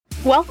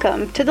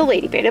Welcome to the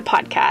Lady Beta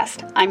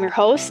podcast. I'm your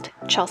host,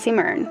 Chelsea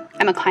Myrn.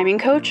 I'm a climbing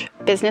coach,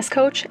 business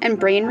coach, and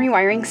brain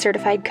rewiring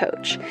certified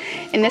coach.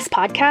 In this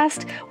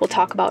podcast, we'll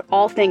talk about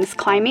all things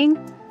climbing,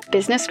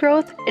 business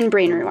growth, and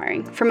brain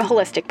rewiring from a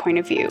holistic point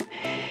of view.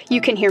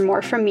 You can hear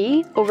more from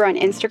me over on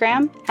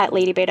Instagram at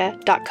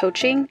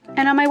ladybeta.coaching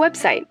and on my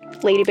website,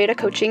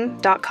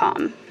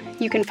 ladybetacoaching.com.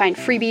 You can find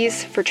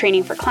freebies for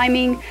training for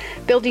climbing,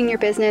 building your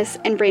business,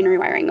 and brain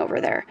rewiring over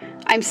there.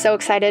 I'm so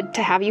excited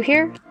to have you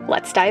here.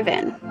 Let's dive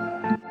in.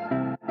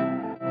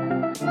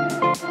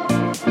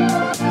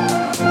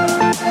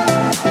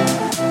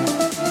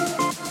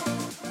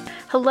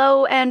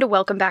 Hello and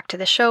welcome back to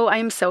the show. I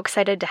am so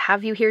excited to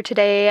have you here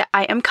today.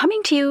 I am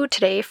coming to you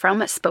today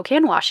from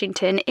Spokane,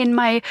 Washington in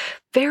my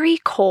very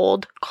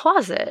cold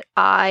closet.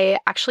 I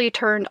actually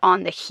turned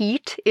on the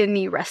heat in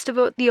the rest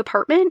of the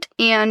apartment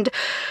and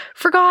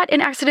forgot and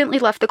accidentally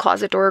left the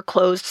closet door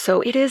closed,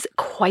 so it is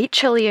quite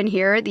chilly in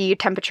here. The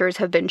temperatures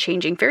have been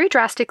changing very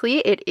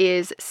drastically. It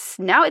is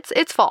now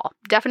it's fall.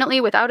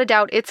 Definitely, without a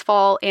doubt, it's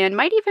fall and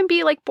might even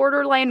be like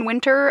borderline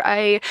winter.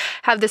 I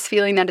have this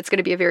feeling that it's going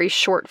to be a very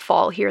short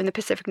fall here in the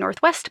Pacific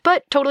Northwest,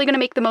 but totally going to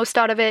make the most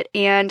out of it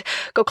and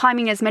go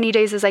climbing as many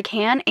days as I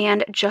can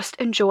and just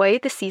enjoy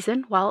the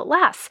season while it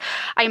lasts.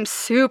 I am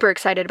super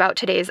excited about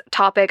today's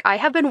topic. I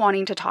have been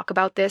wanting to talk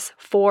about this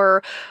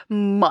for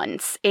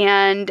months,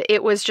 and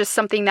it was just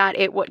something that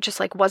it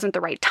just wasn't the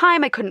right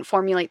time. I couldn't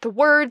formulate the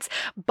words,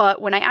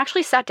 but when I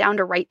actually sat down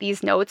to write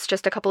these notes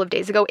just a couple of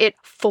days ago, it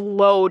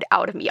flowed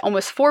out of me.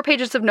 Almost 4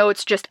 pages of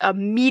notes just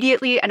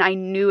immediately, and I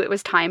knew it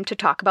was time to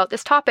talk about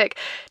this topic.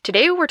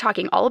 Today, we're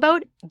talking all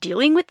about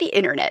dealing with the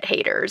internet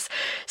haters.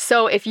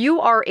 So if you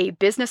are a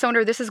business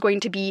owner, this is going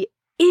to be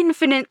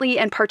infinitely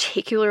and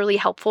particularly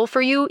helpful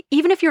for you.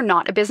 Even if you're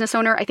not a business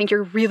owner, I think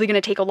you're really going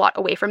to take a lot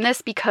away from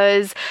this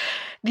because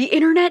the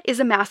internet is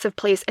a massive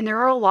place and there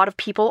are a lot of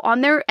people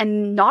on there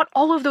and not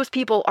all of those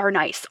people are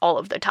nice all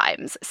of the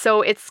times.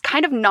 So it's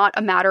kind of not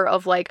a matter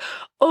of like,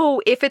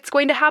 oh, if it's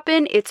going to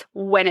happen, it's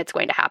when it's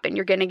going to happen.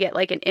 You're going to get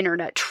like an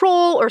internet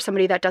troll or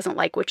somebody that doesn't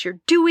like what you're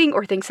doing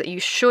or thinks that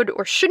you should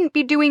or shouldn't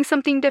be doing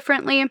something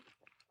differently.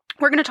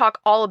 We're going to talk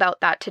all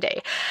about that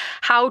today.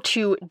 How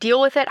to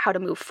deal with it, how to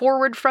move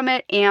forward from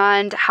it,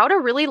 and how to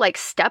really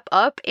step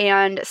up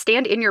and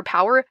stand in your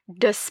power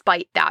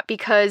despite that,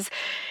 because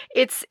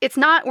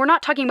we're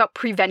not talking about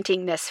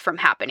preventing this from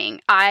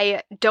happening.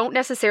 I don't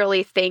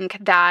necessarily think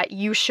that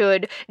you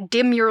should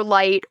dim your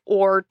light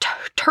or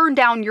turn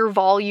down your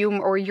volume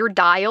or your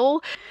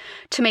dial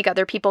to make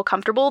other people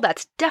comfortable.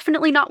 That's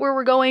definitely not where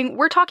we're going.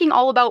 We're talking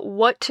all about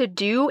what to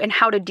do and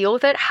how to deal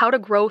with it, how to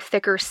grow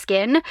thicker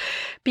skin,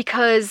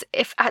 because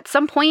if at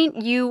some point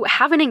you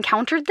haven't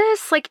encountered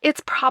this,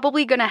 it's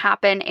probably going to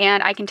happen.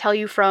 And I can tell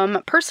you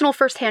from personal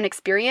firsthand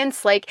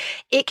experience,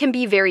 it can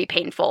be very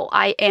painful.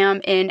 I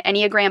am in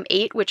Enneagram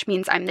 8, which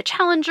means I'm the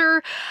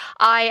challenger.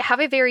 I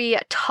have a very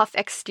tough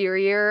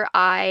exterior.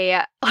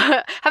 I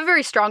have a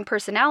very strong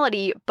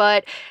personality,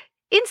 but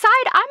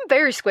inside, I'm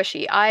very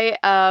squishy. I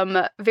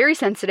am very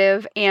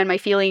sensitive and my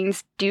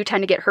feelings do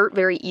tend to get hurt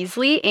very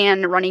easily.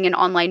 And running an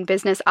online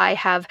business, I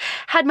have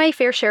had my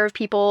fair share of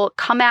people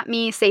come at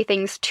me, say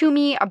things to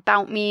me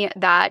about me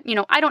that,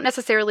 I don't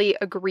necessarily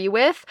agree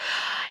with.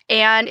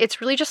 And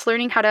it's really just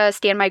learning how to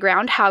stand my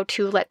ground, how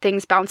to let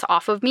things bounce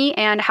off of me,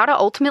 and how to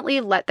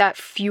ultimately let that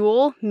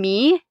fuel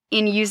me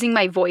in using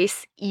my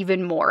voice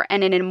even more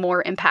and in a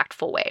more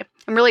impactful way.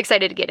 I'm really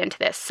excited to get into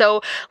this.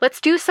 So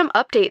let's do some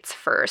updates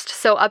first.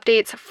 So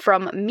updates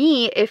from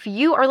me, if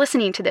you are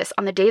listening to this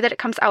on the day that it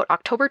comes out,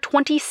 October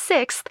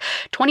 26th,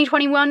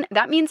 2021,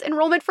 that means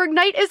enrollment for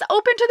Ignite is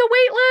open to the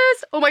wait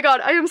list. Oh my God,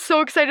 I am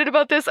so excited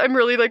about this. I'm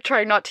really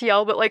trying not to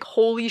yell, but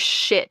holy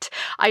shit,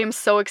 I am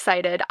so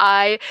excited.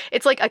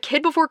 It's like a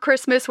kid before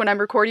Christmas when I'm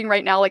recording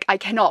right now. I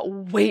cannot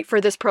wait for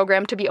this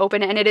program to be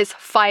open and it is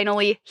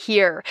finally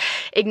here.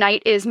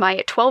 Ignite is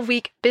my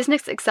 12-week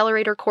business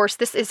accelerator course.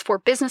 This is for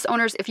business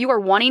owners. If you are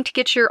wanting to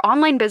get your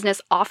online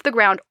business off the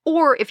ground,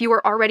 or if you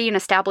are already an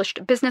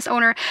established business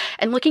owner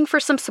and looking for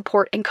some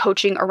support and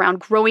coaching around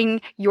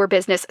growing your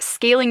business,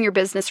 scaling your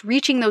business,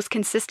 reaching those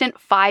consistent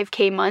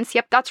 5K months.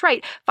 Yep, that's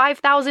right.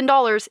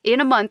 $5,000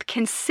 in a month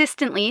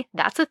consistently.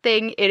 That's a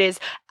thing. It is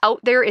out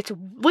there. It's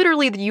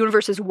literally the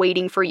universe is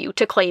waiting for you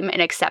to claim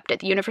and accept it.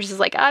 The universe is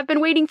like, I've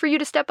been waiting for you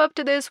to step up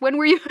to this. When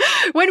were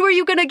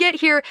you going to get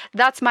here?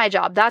 That's my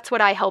job. That's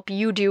what I help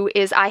you do,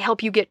 is I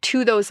help you get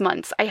to those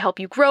months. I help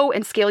you grow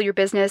and scale your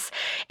business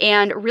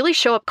and really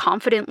show up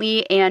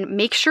confidently and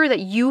make sure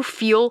that you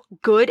feel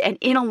good and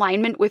in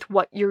alignment with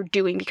what you're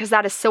doing, because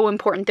that is so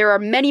important. There are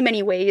many,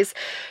 many ways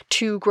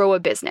to grow a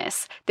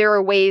business. There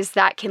are ways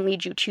that can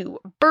lead you to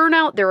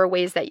burnout. There are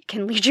ways that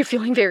can lead you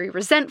feeling very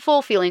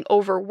resentful, feeling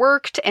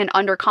overworked and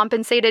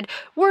undercompensated.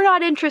 We're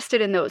not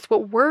interested in those.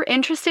 What we're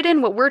interested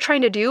in, what we're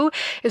trying to do,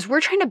 is we're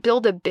trying to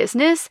build a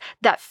business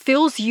that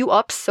fills you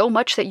up so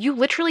much that you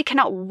literally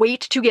cannot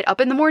wait to get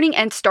up in the morning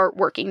and start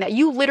working, that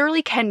you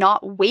literally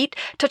cannot wait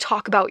to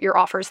talk about your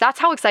offers. That's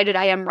how excited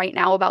I am right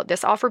now about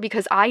this offer,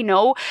 because I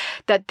know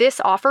that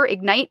this offer,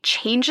 Ignite,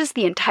 changes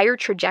the entire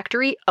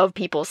trajectory of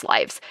people's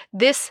lives.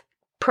 This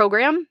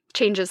program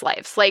changes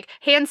lives. Like,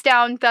 hands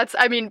down,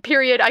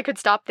 period. I could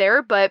stop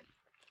there, but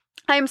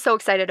I'm so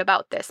excited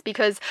about this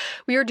because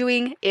we are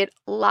doing it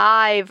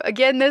live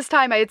again this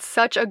time. I had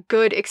such a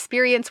good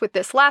experience with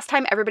this last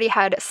time. Everybody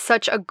had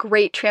such a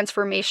great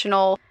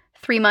transformational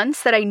 3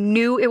 months that I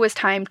knew it was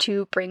time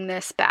to bring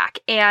this back.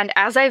 And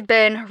as I've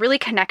been really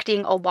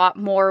connecting a lot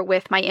more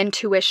with my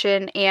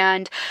intuition,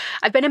 and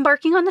I've been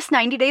embarking on this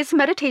 90 days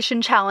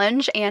meditation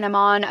challenge, and I'm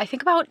on, I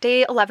think, about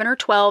day 11 or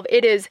 12,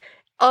 it is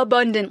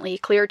abundantly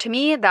clear to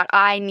me that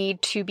I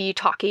need to be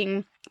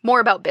talking more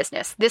about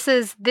business. This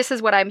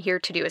is what I'm here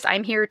to do. Is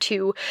I'm here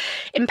to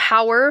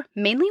empower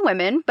mainly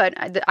women, but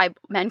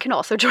men can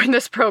also join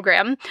this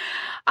program.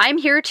 I'm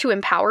here to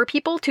empower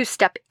people to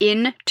step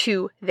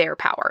into their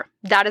power.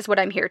 That is what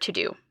I'm here to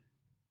do.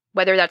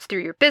 Whether that's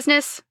through your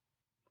business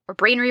or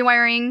brain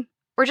rewiring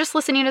or just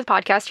listening to the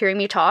podcast, hearing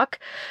me talk,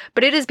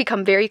 but it has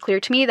become very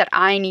clear to me that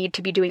I need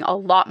to be doing a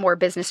lot more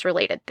business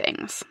related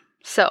things.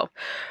 So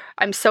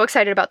I'm so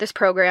excited about this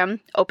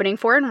program opening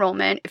for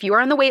enrollment. If you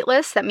are on the wait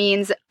list, that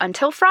means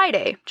until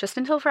Friday, just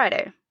until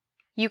Friday,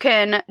 you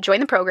can join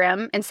the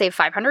program and save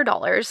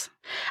 $500.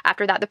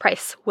 After that, the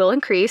price will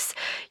increase.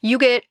 You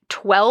get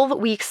 12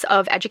 weeks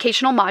of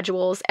educational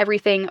modules,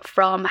 everything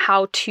from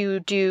how to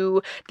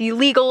do the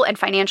legal and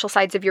financial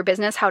sides of your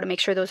business, how to make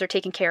sure those are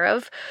taken care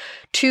of,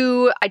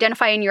 to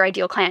identifying your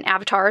ideal client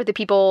avatar, the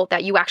people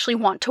that you actually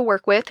want to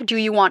work with. Do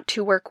you want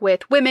to work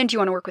with women? Do you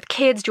want to work with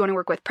kids? Do you want to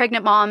work with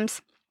pregnant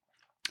moms?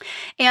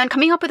 And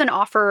coming up with an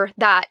offer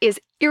that is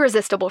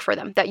irresistible for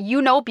them, that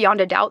you know beyond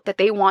a doubt that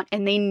they want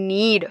and they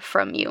need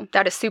from you.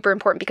 That is super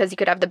important because you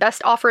could have the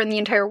best offer in the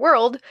entire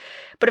world,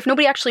 but if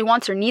nobody actually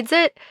wants or needs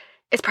it,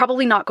 it's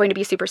probably not going to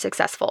be super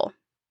successful.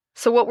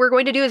 So what we're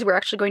going to do is we're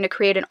actually going to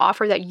create an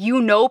offer that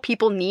you know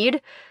people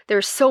need.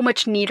 There's so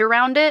much need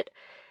around it.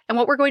 And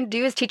what we're going to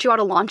do is teach you how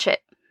to launch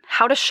it,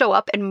 how to show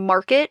up and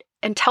market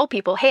and tell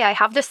people, hey, I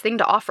have this thing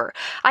to offer.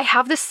 I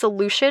have this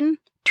solution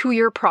to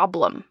your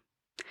problem.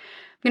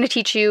 I'm going to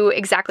teach you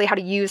exactly how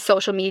to use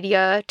social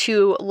media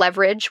to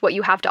leverage what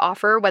you have to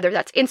offer, whether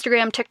that's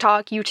Instagram,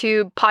 TikTok,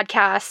 YouTube,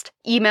 podcast,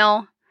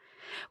 email,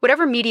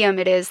 whatever medium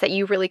it is that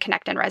you really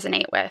connect and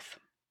resonate with.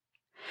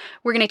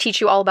 We're going to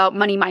teach you all about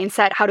money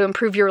mindset, how to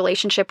improve your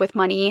relationship with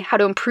money, how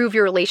to improve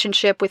your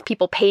relationship with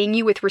people paying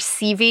you, with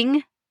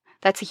receiving.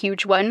 That's a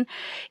huge one,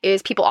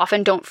 is people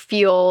often don't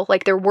feel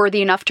like they're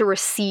worthy enough to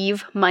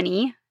receive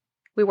money.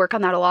 We work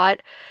on that a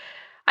lot.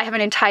 I have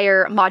an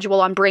entire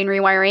module on brain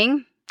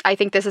rewiring. I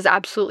think this is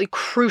absolutely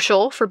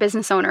crucial for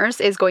business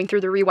owners, is going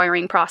through the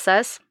rewiring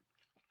process.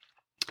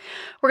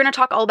 We're going to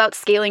talk all about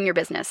scaling your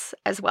business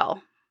as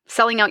well,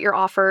 selling out your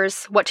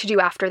offers, what to do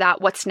after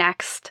that, what's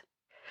next.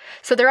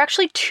 So there are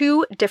actually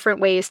 2 different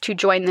ways to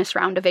join this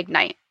round of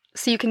Ignite.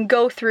 So you can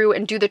go through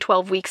and do the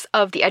 12 weeks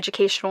of the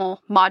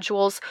educational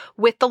modules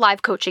with the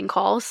live coaching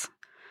calls.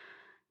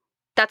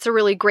 That's a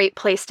really great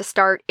place to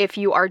start if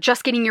you are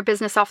just getting your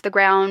business off the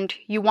ground,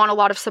 you want a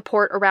lot of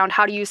support around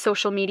how to use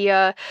social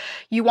media,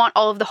 you want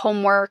all of the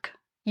homework,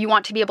 you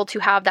want to be able to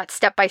have that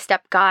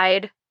step-by-step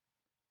guide,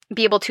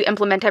 be able to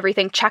implement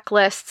everything,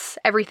 checklists,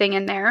 everything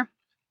in there.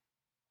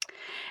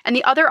 And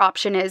the other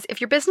option is if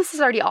your business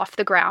is already off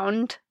the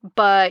ground,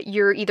 but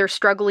you're either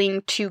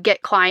struggling to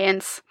get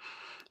clients,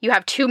 you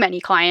have too many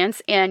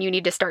clients and you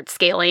need to start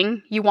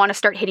scaling, you want to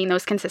start hitting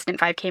those consistent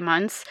 5K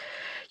months,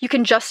 you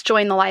can just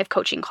join the live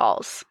coaching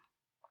calls.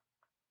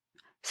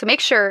 So make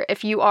sure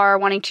if you are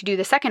wanting to do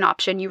the second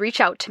option, you reach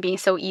out to me.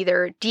 So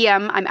either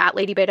DM, I'm at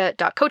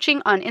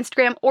ladybeta.coaching on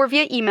Instagram, or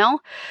via email,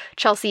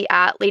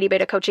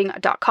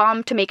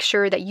 chelsea@ladybetacoaching.com, to make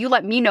sure that you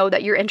let me know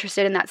that you're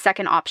interested in that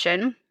second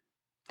option.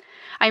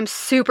 I'm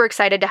super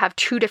excited to have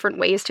 2 different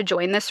ways to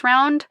join this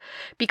round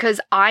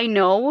because I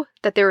know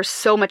that there is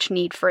so much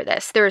need for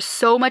this. There is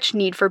so much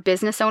need for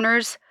business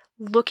owners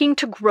looking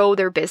to grow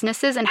their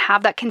businesses and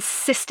have that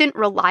consistent,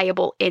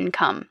 reliable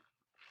income.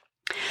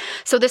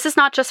 So this is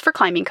not just for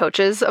climbing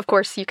coaches. Of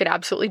course, you could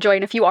absolutely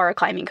join if you are a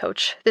climbing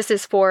coach. This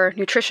is for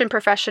nutrition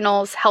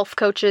professionals, health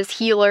coaches,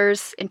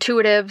 healers,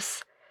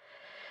 intuitives.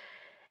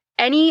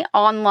 Any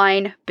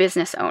online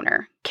business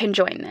owner can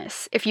join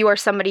this. If you are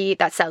somebody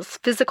that sells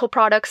physical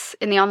products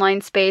in the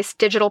online space,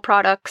 digital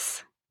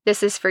products,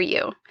 this is for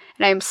you.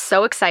 And I am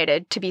so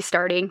excited to be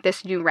starting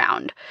this new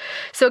round.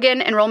 So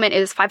again, enrollment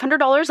is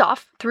 $500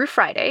 off through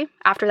Friday.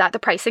 After that, the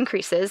price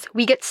increases.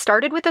 We get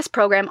started with this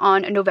program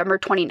on November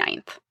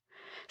 29th.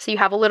 So you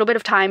have a little bit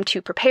of time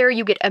to prepare.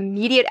 You get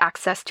immediate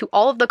access to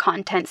all of the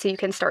content so you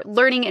can start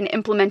learning and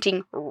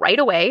implementing right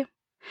away.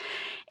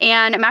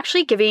 And I'm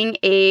actually giving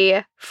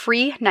a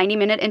free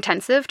 90-minute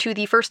intensive to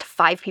the first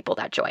 5 people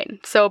that join.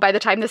 So by the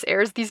time this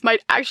airs, these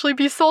might actually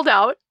be sold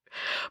out.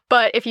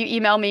 But if you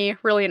email me,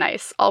 really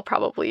nice, I'll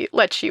probably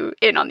let you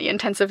in on the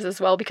intensives as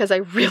well because I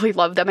really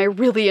love them. I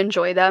really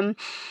enjoy them.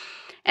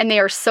 And they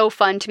are so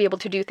fun to be able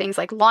to do things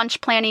like launch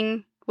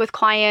planning with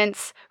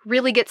clients,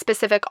 really get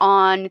specific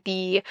on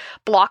the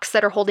blocks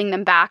that are holding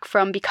them back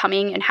from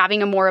becoming and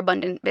having a more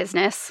abundant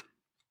business.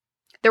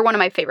 They're one of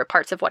my favorite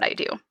parts of what I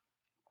do.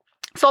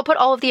 So I'll put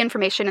all of the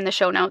information in the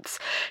show notes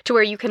to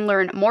where you can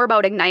learn more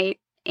about Ignite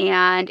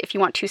And if you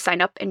want to sign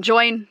up and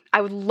join,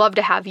 I would love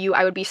to have you.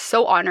 I would be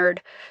so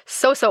honored,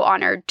 so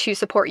honored to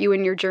support you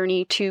in your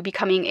journey to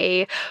becoming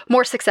a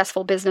more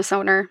successful business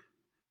owner.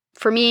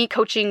 For me,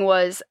 coaching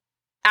was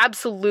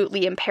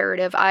absolutely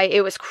imperative.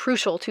 It was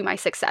crucial to my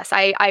success.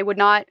 I would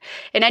not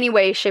in any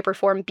way, shape, or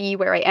form be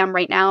where I am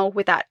right now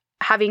without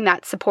having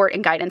that support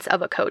and guidance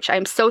of a coach. I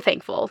am so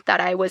thankful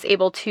that I was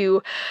able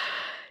to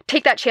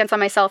take that chance on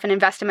myself and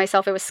invest in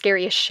myself. It was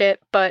scary as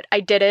shit, but I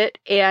did it,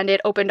 and it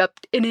opened up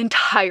an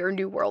entire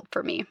new world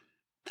for me.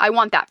 I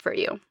want that for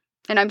you.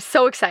 And I'm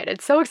so excited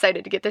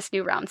to get this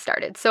new round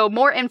started. So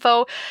more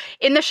info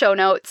in the show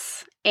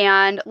notes.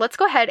 And let's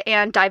go ahead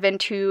and dive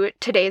into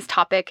today's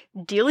topic,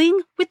 dealing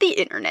with the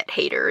internet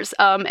haters.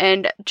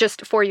 And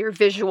just for your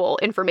visual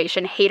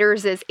information,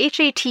 haters is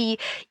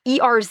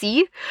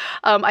H-A-T-E-R-Z.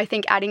 I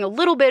think adding a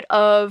little bit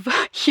of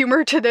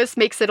humor to this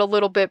makes it a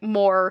little bit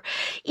more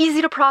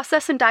easy to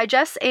process and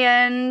digest,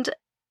 and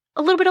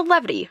a little bit of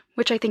levity,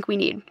 which I think we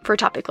need for a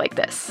topic like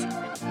this.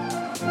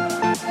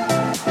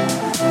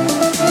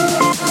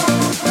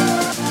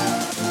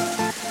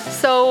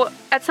 So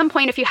at some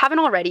point, if you haven't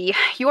already,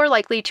 you are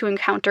likely to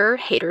encounter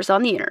haters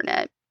on the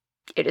internet.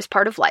 It is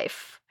part of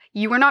life.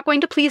 You are not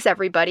going to please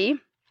everybody.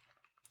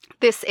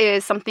 This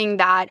is something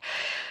that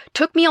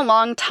took me a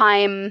long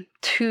time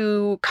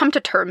to come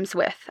to terms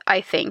with, I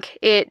think.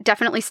 It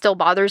definitely still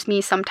bothers me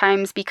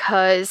sometimes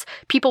because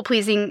people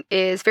pleasing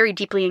is very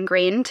deeply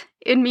ingrained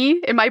in me,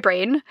 in my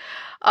brain.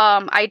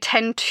 I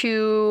tend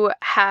to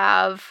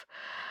have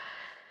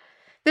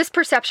this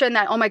perception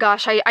that, oh my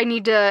gosh,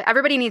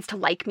 everybody needs to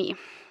like me,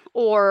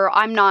 or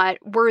I'm not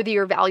worthy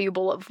or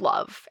valuable of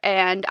love.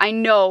 And I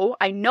know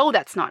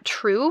that's not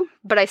true,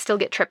 but I still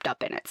get tripped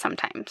up in it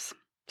sometimes.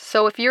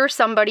 So if you're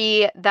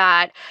somebody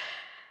that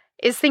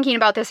is thinking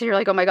about this and you're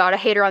like, oh my God, a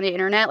hater on the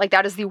internet, like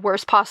that is the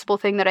worst possible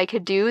thing that I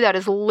could do, that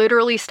is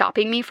literally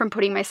stopping me from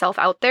putting myself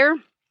out there,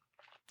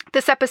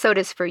 this episode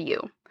is for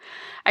you.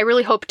 I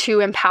really hope to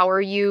empower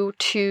you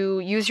to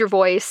use your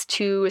voice,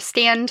 to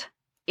stand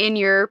in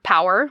your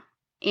power,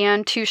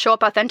 and to show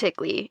up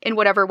authentically in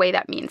whatever way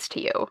that means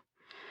to you.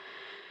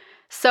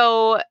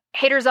 So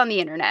haters on the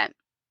internet,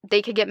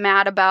 they could get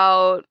mad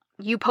about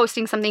you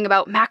posting something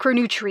about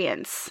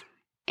macronutrients,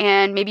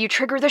 and maybe you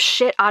trigger the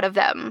shit out of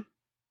them.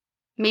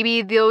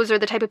 Maybe those are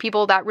the type of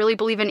people that really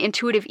believe in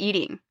intuitive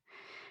eating,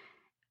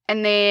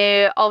 and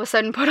they all of a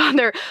sudden put on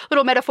their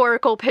little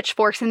metaphorical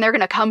pitchforks and they're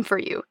going to come for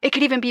you. It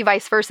could even be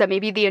vice versa.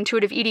 Maybe the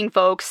intuitive eating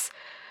folks,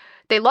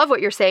 they love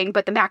what you're saying,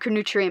 but the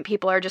macronutrient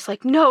people are just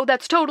like, no,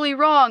 that's totally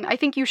wrong. I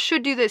think you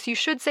should do this. You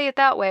should say it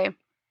that way.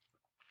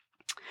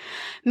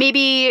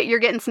 Maybe you're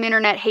getting some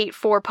internet hate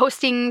for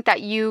posting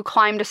that you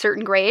climbed a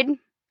certain grade,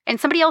 and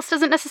somebody else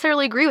doesn't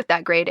necessarily agree with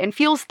that grade and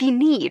feels the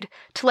need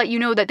to let you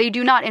know that they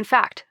do not, in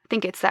fact,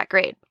 think it's that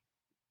grade.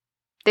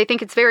 They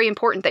think it's very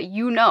important that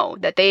you know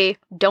that they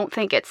don't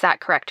think it's that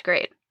correct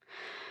grade.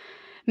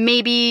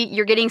 Maybe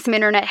you're getting some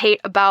internet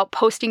hate about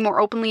posting more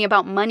openly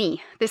about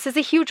money. This is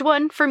a huge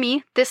one for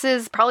me. This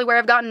is probably where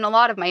I've gotten a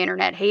lot of my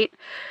internet hate,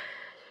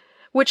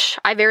 which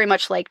I very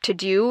much like to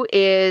do,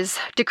 is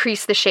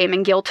decrease the shame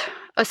and guilt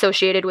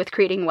associated with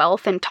creating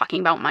wealth and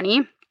talking about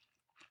money.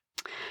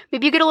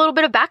 Maybe you get a little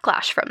bit of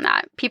backlash from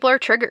that. People are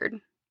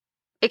triggered.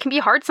 It can be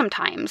hard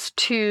sometimes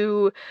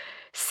to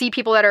see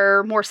people that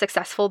are more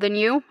successful than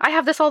you. I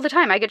have this all the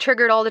time. I get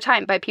triggered all the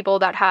time by people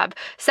that have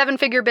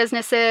 7-figure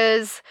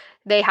businesses.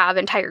 They have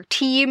entire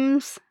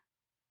teams.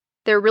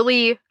 They're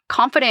really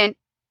confident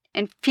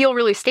and feel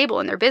really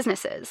stable in their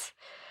businesses.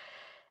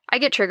 I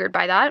get triggered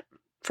by that,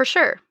 for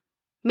sure.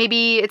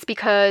 Maybe it's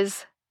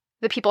because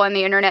the people on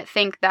the internet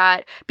think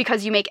that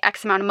because you make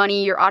X amount of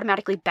money, you're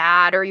automatically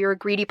bad, or you're a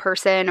greedy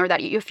person, or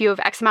that if you have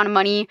X amount of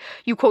money,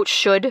 you, quote,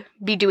 should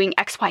be doing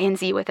X, Y, and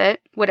Z with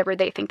it, whatever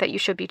they think that you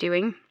should be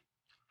doing.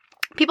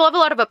 People have a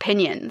lot of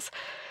opinions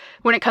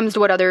when it comes to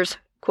what others,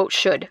 quote,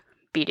 should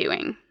be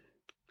doing.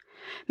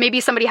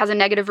 Maybe somebody has a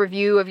negative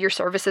review of your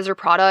services or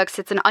products.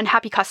 It's an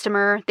unhappy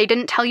customer. They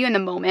didn't tell you in the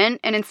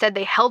moment, and instead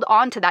they held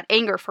on to that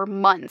anger for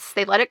months.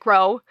 They let it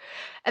grow,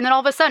 and then all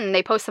of a sudden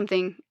they post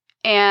something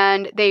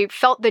and they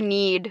felt the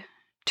need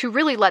to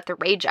really let the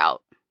rage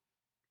out.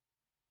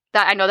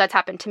 That I know that's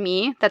happened to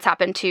me. That's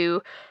happened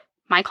to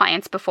my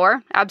clients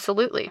before.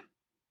 Absolutely.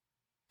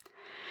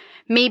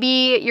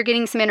 Maybe you're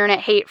getting some internet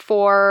hate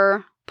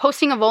for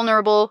posting a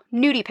vulnerable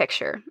nudie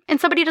picture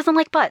and somebody doesn't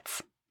like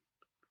butts.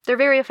 They're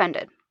very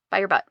offended by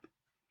your butt.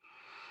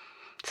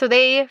 So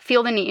they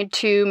feel the need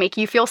to make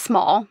you feel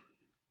small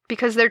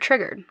because they're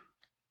triggered.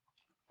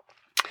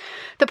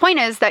 The point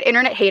is that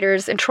internet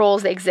haters and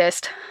trolls, they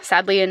exist,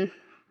 sadly, in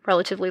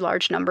relatively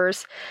large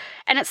numbers.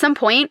 And at some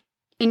point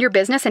in your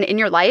business and in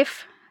your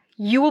life,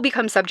 you will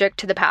become subject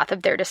to the path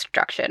of their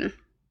destruction.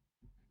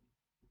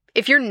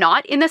 If you're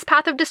not in this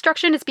path of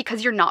destruction, it's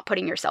because you're not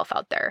putting yourself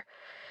out there.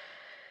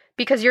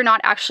 Because you're not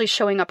actually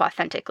showing up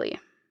authentically.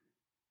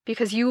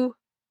 Because you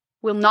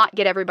will not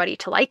get everybody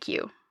to like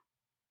you.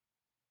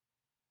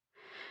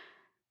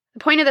 The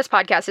point of this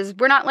podcast is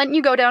we're not letting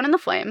you go down in the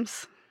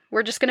flames.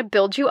 We're just going to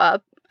build you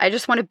up. I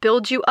just want to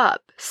build you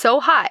up so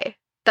high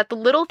that the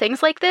little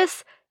things like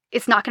this,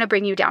 it's not going to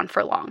bring you down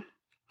for long.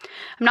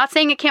 I'm not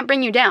saying it can't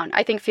bring you down.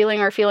 I think feeling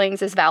our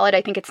feelings is valid.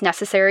 I think it's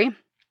necessary.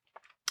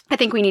 I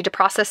think we need to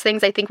process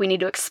things. I think we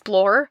need to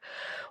explore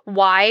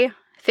why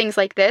things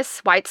like this,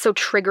 why it's so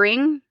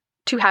triggering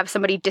to have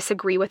somebody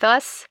disagree with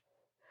us.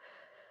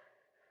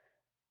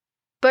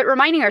 But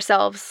reminding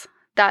ourselves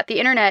that the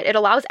internet, it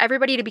allows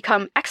everybody to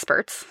become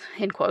experts,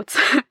 in quotes,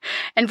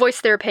 and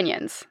voice their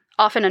opinions,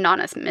 often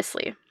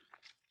anonymously.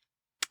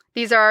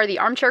 These are the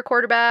armchair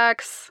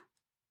quarterbacks,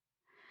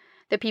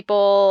 the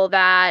people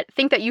that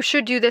think that you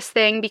should do this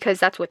thing because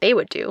that's what they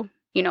would do,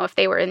 if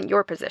they were in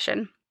your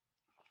position.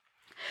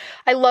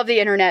 I love the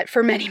internet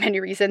for many, many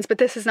reasons, but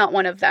this is not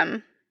one of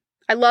them.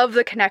 I love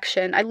the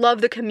connection. I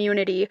love the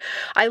community.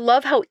 I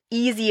love how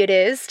easy it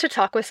is to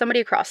talk with somebody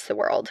across the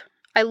world.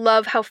 I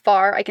love how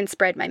far I can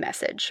spread my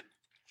message.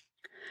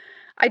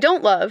 I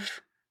don't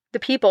love the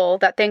people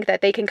that think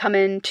that they can come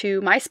into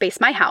my space,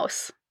 my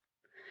house,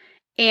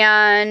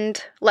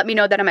 and let me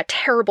know that I'm a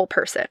terrible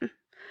person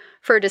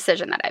for a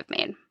decision that I've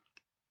made.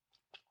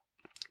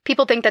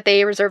 People think that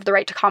they reserve the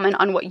right to comment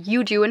on what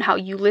you do and how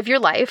you live your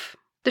life.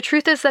 The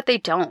truth is that they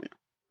don't.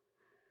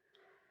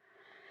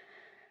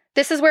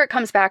 This is where it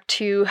comes back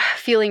to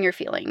feeling your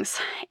feelings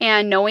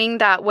and knowing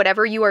that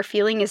whatever you are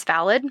feeling is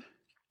valid.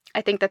 I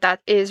think that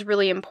that is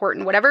really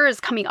important. Whatever is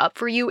coming up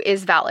for you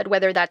is valid,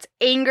 whether that's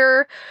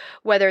anger,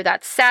 whether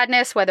that's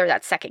sadness, whether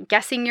that's second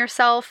guessing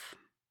yourself.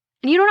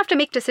 And you don't have to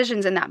make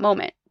decisions in that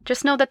moment.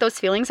 Just know that those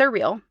feelings are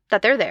real,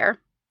 that they're there.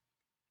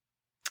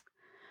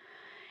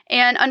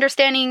 And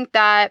understanding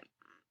that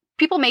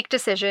people make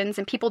decisions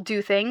and people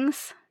do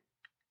things,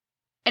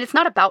 and it's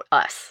not about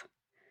us.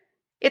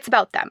 It's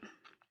about them.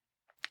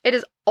 It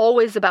is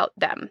always about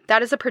them.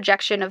 That is a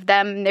projection of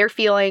them, their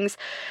feelings,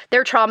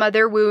 their trauma,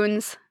 their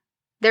wounds,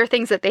 their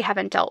things that they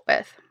haven't dealt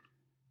with.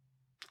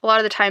 A lot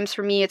of the times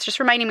for me, it's just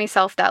reminding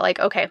myself that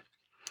okay,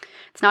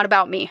 it's not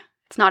about me.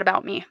 It's not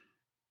about me.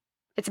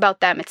 It's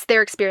about them. It's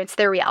their experience,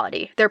 their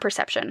reality, their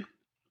perception.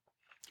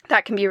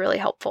 That can be really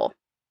helpful.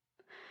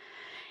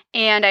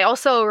 And I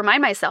also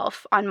remind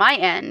myself on my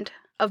end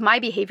of my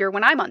behavior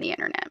when I'm on the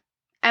internet.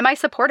 Am I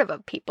supportive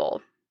of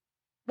people?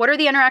 What are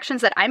the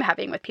interactions that I'm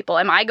having with people?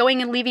 Am I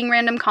going and leaving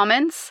random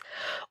comments?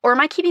 Or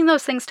am I keeping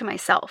those things to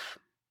myself?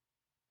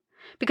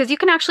 Because you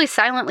can actually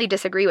silently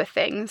disagree with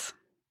things.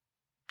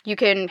 You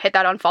can hit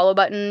that unfollow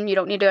button. You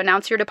don't need to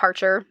announce your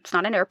departure. It's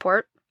not an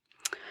airport.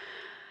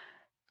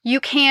 You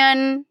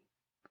can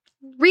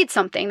read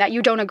something that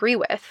you don't agree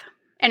with,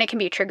 and it can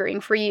be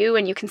triggering for you,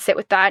 and you can sit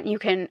with that, and you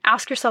can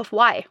ask yourself,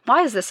 why?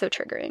 Why is this so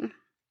triggering?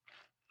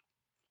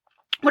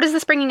 What is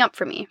this bringing up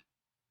for me?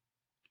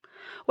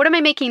 What am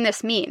I making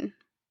this mean?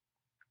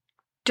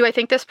 Do I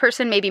think this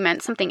person maybe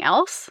meant something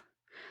else?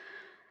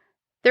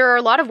 There are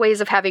a lot of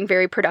ways of having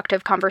very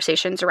productive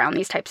conversations around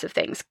these types of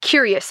things.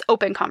 Curious,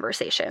 open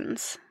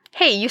conversations.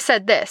 Hey, you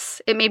said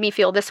this. It made me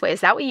feel this way.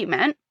 Is that what you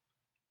meant?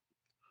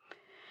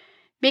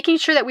 Making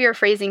sure that we are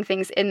phrasing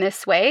things in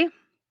this way.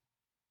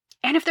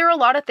 And if there are a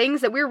lot of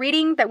things that we're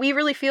reading that we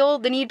really feel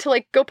the need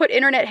to go put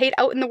internet hate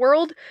out in the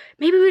world,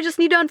 maybe we just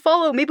need to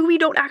unfollow. Maybe we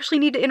don't actually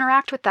need to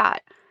interact with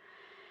that.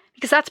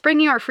 Because that's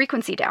bringing our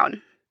frequency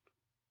down.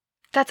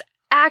 That's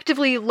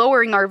actively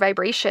lowering our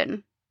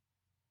vibration.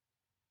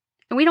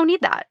 And we don't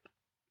need that.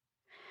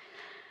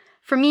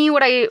 For me,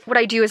 what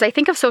I do is I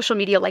think of social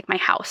media like my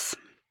house.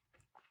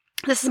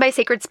 This is my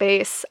sacred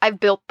space.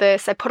 I've built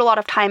this. I put a lot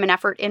of time and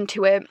effort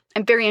into it.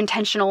 I'm very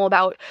intentional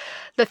about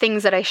the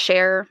things that I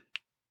share,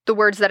 the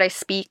words that I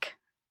speak.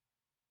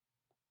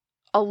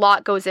 A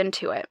lot goes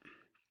into it.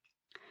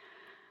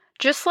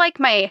 Just like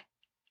my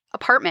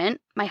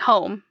apartment, my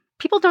home,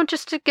 people don't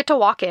just get to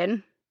walk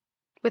in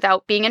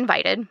without being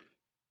invited.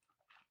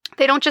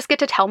 They don't just get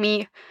to tell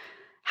me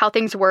how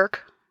things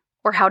work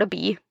or how to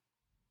be.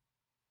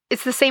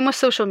 It's the same with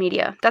social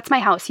media. That's my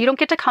house. You don't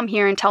get to come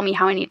here and tell me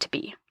how I need to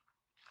be.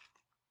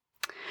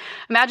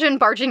 Imagine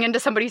barging into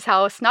somebody's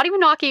house, not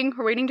even knocking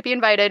or waiting to be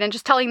invited, and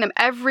just telling them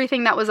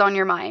everything that was on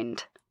your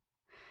mind.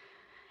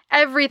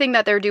 Everything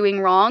that they're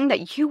doing wrong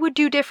that you would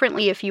do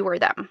differently if you were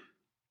them.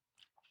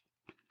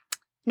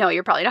 No,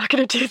 you're probably not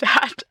going to do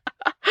that.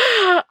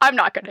 I'm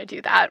not going to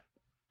do that.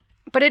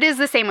 But it is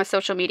the same with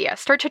social media.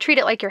 Start to treat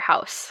it like your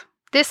house.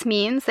 This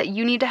means that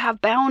you need to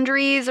have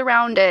boundaries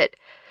around it.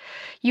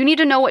 You need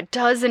to know what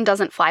does and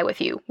doesn't fly with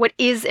you, what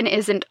is and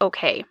isn't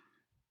okay.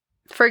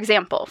 For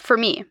example, for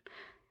me,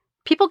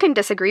 people can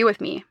disagree with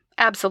me,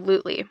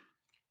 absolutely.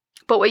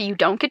 But what you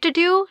don't get to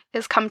do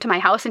is come to my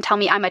house and tell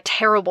me I'm a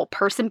terrible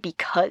person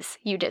because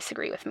you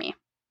disagree with me.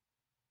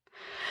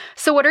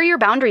 So what are your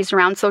boundaries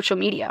around social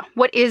media?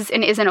 What is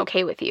and isn't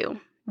okay with you?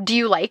 Do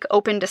you like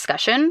open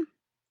discussion?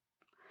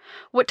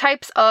 What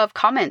types of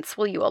comments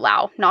will you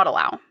allow, not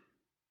allow?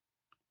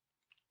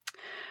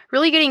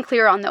 Really getting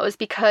clear on those,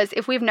 because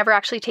if we've never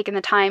actually taken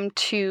the time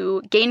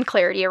to gain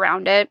clarity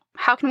around it,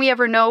 how can we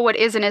ever know what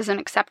is and isn't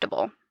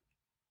acceptable?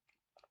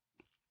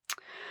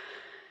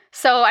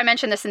 So I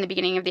mentioned this in the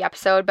beginning of the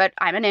episode, but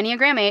I'm an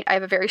Enneagram 8. I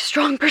have a very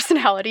strong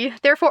personality.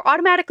 Therefore,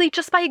 automatically,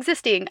 just by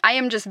existing, I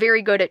am just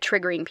very good at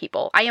triggering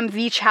people. I am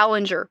the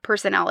challenger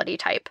personality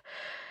type.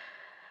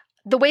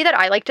 The way that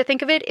I like to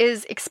think of it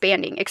is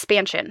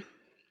expansion.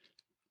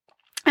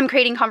 I'm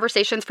creating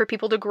conversations for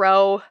people to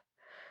grow.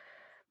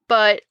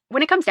 But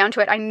when it comes down to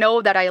it, I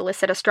know that I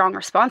elicit a strong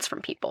response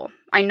from people.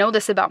 I know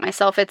this about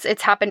myself.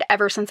 It's happened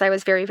ever since I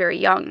was very, very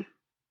young.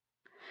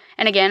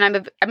 And again,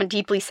 I'm a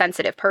deeply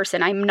sensitive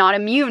person. I'm not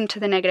immune to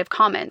the negative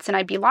comments, and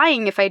I'd be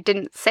lying if I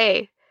didn't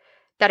say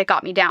that it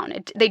got me down.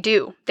 They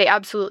do. They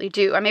absolutely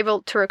do. I'm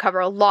able to recover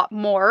a lot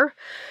more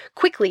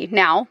quickly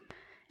now,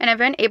 and I've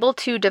been able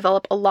to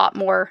develop a lot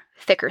more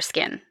thicker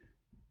skin.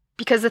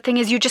 Because the thing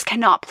is, you just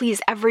cannot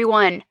please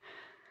everyone.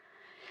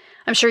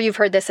 I'm sure you've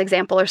heard this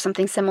example or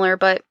something similar,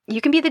 but you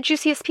can be the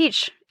juiciest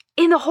peach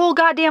in the whole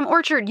goddamn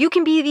orchard. You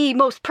can be the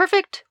most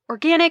perfect,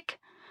 organic,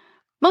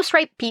 most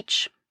ripe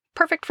peach.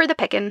 Perfect for the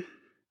picking.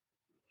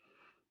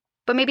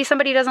 But maybe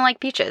somebody doesn't like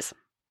peaches.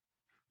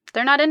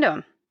 They're not into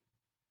them.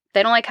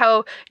 They don't like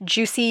how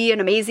juicy and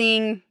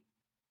amazing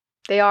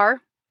they are.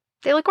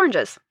 They like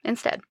oranges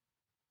instead.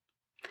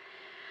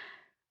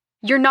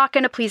 You're not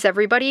going to please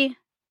everybody,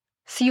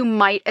 so you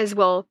might as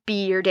well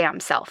be your damn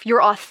self,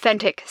 your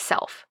authentic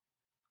self.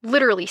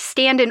 Literally,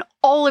 stand in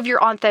all of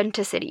your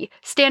authenticity.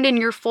 Stand in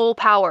your full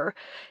power,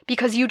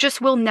 because you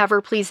just will never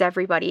please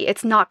everybody.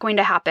 It's not going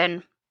to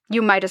happen.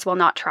 You might as well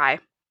not try.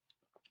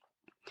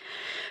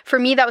 For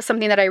me, that was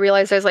something that I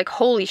realized. I was like,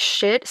 holy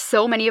shit,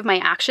 so many of my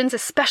actions,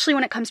 especially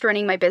when it comes to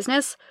running my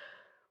business,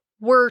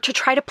 were to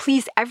try to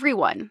please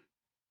everyone.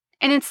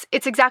 And it's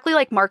exactly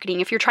like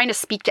marketing. If you're trying to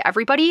speak to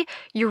everybody,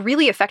 you're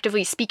really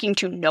effectively speaking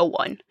to no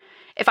one.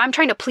 If I'm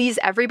trying to please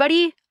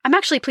everybody, I'm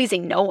actually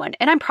pleasing no one,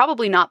 and I'm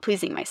probably not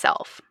pleasing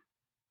myself.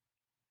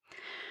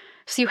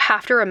 So you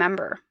have to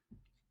remember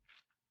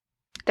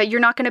that you're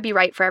not going to be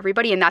right for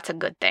everybody, and that's a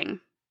good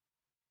thing.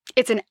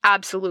 It's an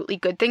absolutely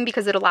good thing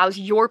because it allows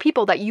your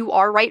people that you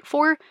are right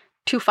for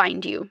to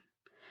find you.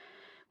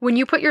 When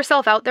you put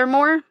yourself out there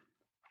more,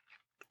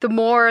 the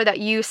more that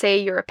you say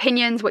your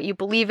opinions, what you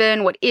believe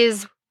in, what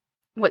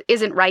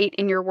isn't right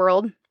in your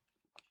world,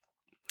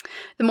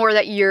 the more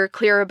that you're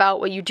clear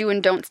about what you do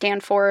and don't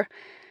stand for,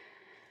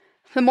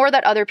 the more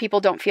that other people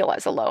don't feel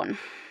as alone,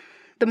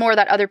 the more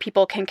that other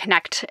people can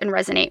connect and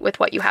resonate with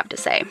what you have to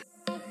say.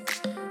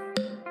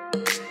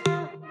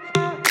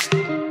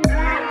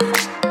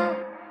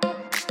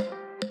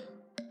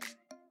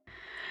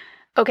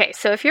 Okay,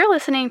 so if you're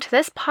listening to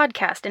this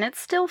podcast and it's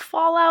still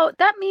fall out,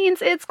 that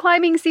means it's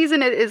climbing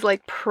season. It is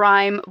like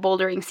prime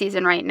bouldering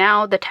season right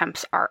now. The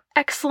temps are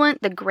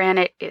excellent. The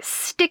granite is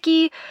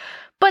sticky,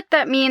 but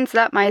that means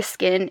that my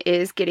skin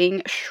is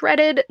getting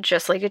shredded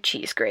just like a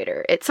cheese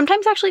grater. It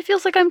sometimes actually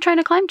feels like I'm trying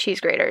to climb cheese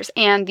graters.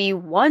 And the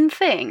one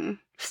thing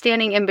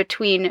standing in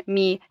between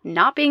me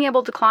not being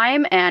able to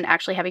climb and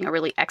actually having a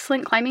really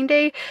excellent climbing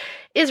day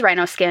is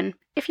Rhino Skin.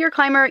 If you're a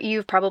climber,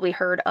 you've probably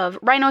heard of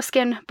Rhino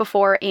Skin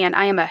before, and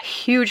I am a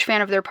huge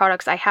fan of their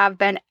products. I have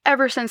been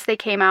ever since they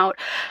came out.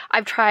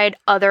 I've tried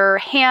other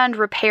hand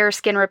repair,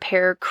 skin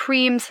repair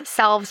creams,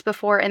 salves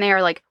before, and they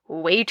are like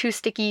way too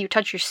sticky. You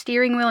touch your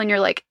steering wheel and you're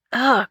like,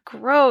 ugh,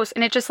 gross.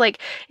 And it just like,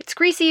 it's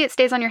greasy, it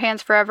stays on your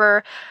hands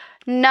forever.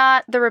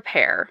 Not the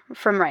Repair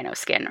from Rhino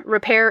Skin.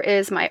 Repair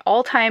is my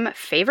all-time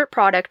favorite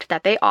product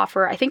that they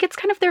offer. I think it's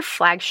kind of their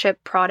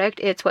flagship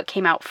product. It's what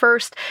came out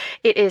first.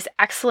 It is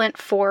excellent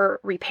for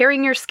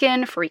repairing your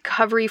skin, for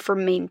recovery, for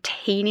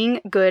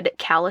maintaining good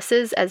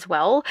calluses as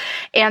well.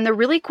 And the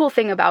really cool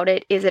thing about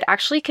it is it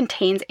actually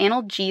contains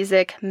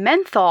analgesic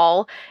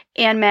menthol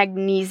and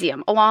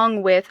magnesium,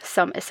 along with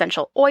some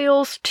essential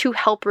oils to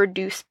help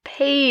reduce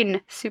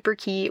pain. Super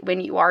key when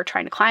you are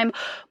trying to climb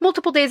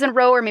multiple days in a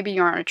row, or maybe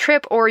you're on a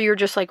trip, or you're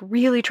just like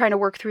really trying to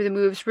work through the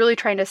moves, really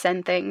trying to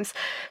send things.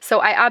 So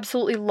I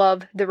absolutely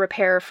love the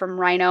Repair from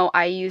Rhino.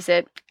 I use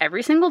it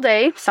every single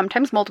day,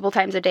 sometimes multiple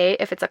times a day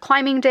if it's a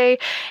climbing day,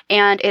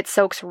 and it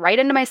soaks right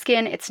into my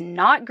skin. It's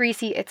not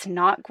greasy, it's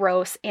not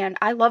gross, and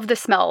I love the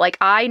smell. Like,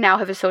 I now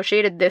have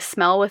associated this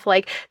smell with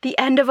like the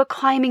end of a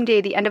climbing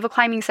day, the end of a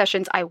climbing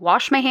sessions. I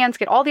wash my hands,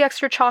 get all the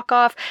extra chalk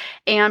off,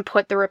 and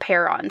put the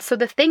Repair on. So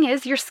the thing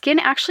is, your skin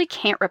actually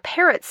can't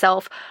repair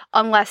itself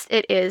unless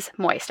it is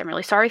moist. I'm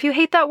really sorry if you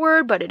hate that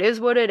word, but it is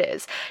what it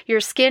is.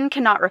 Your skin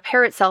cannot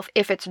repair itself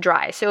if it's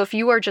dry. So if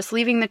you are just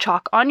leaving the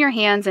chalk on your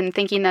hands and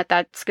thinking that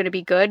that's going to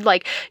be good,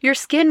 like, your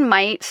skin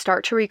might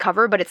start to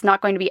recover, but it's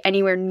not going to be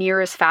anywhere near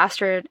as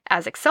fast or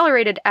as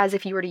accelerated as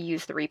if you were to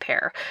use the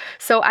Repair.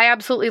 So I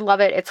absolutely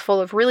love it. It's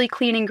full of really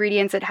clean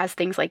ingredients. It has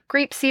things like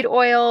grapeseed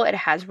oil, it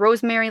has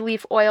rosemary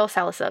leaf oil,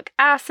 salicylic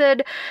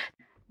acid.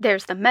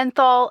 There's the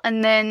menthol,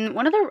 and then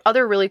one of the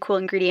other really cool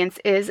ingredients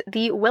is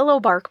the willow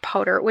bark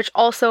powder, which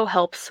also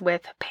helps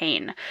with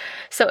pain.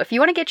 So if you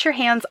want to get your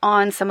hands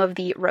on some of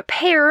the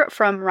repair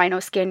from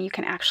Rhino Skin, you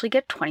can actually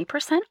get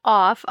 20%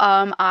 off.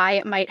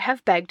 I might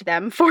have begged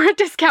them for a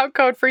discount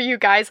code for you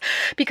guys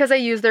because I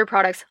use their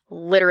products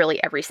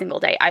literally every single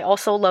day. I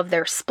also love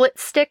their split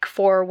stick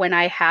for when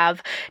I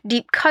have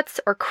deep cuts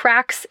or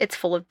cracks. It's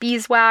full of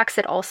beeswax.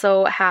 It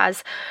also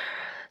has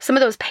some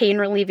of those pain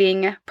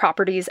relieving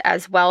properties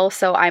as well.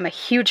 So I'm a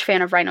huge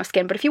fan of Rhino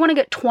Skin. But if you want to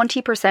get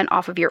 20%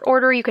 off of your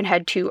order, you can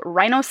head to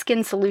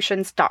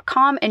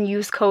rhinoskinsolutions.com and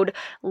use code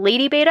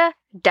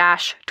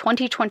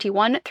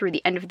LADYBETA-2021 through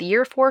the end of the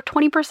year for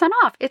 20%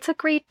 off. It's a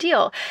great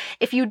deal.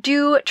 If you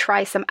do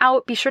try some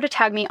out, be sure to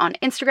tag me on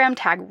Instagram,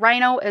 tag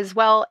Rhino as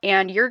well,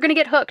 and you're going to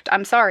get hooked.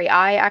 I'm sorry.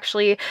 I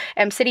actually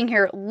am sitting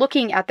here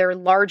looking at their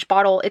large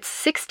bottle. It's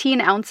 16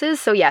 ounces.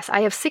 So yes,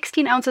 I have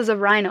 16 ounces of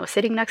Rhino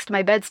sitting next to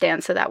my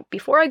bedstand so that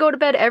before I go to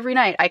bed every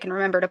night, I can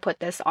remember to put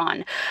this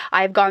on.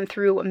 I've gone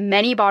through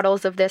many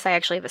bottles of this. I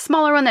actually have a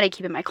smaller one that I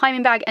keep in my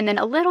climbing bag and then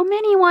a little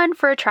mini one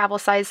for a travel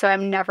size, so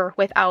I'm never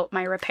without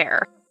my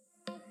repair.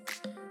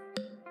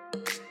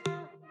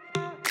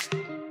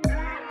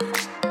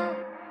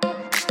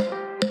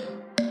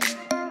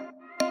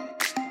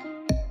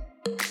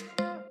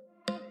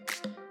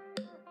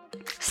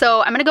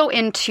 So I'm going to go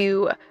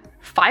into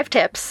 5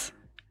 tips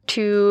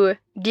to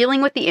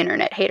dealing with the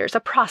internet haters, a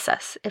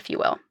process, if you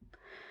will.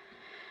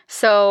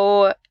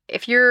 So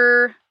if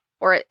you're,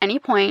 or at any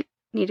point,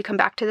 need to come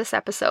back to this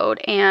episode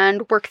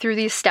and work through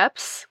these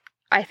steps,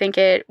 I think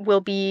it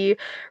will be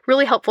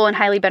really helpful and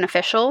highly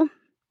beneficial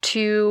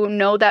to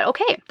know that,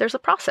 okay, there's a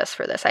process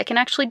for this. I can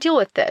actually deal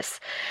with this.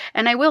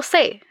 And I will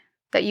say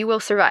that you will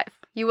survive.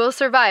 You will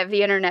survive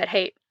the internet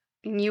hate.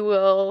 You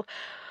will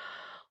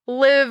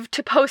live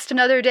to post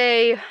another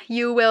day.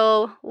 You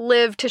will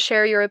live to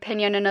share your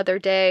opinion another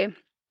day.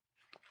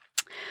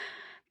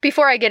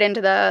 Before I get into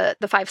the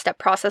 5-step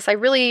process, I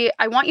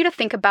want you to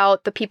think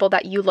about the people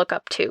that you look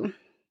up to.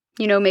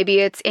 You know, maybe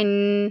it's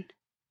in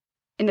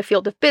the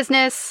field of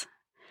business.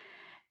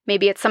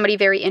 Maybe it's somebody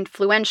very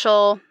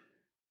influential.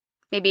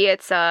 Maybe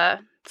it's a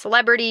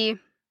celebrity.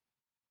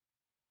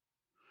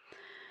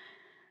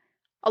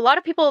 A lot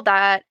of people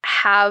that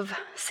have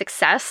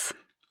success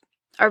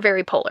are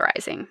very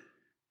polarizing.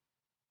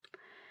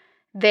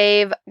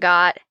 They've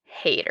got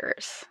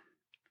haters.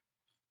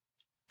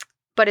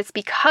 But it's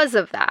because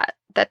of that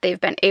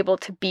they've been able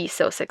to be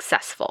so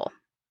successful.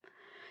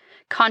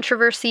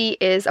 Controversy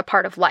is a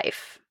part of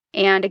life.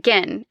 And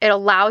again, it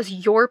allows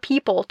your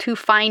people to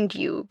find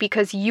you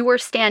because you are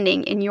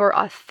standing in your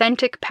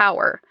authentic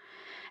power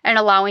and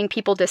allowing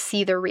people to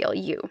see the real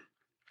you.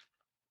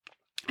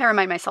 I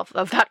remind myself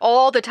of that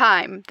all the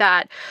time,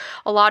 that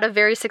a lot of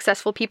very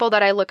successful people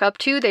that I look up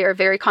to, they are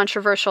very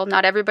controversial.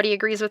 Not everybody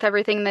agrees with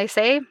everything they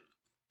say.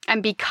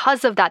 And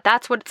because of that,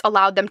 that's what's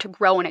allowed them to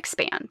grow and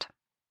expand.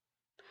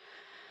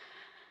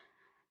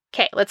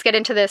 Okay, let's get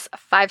into this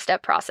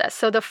 5-step process.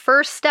 So the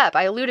first step,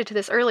 I alluded to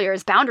this earlier,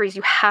 is boundaries.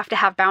 You have to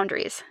have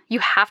boundaries. You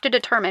have to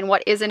determine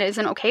what is and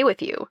isn't okay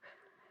with you.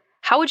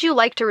 How would you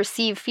like to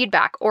receive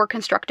feedback or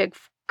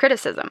constructive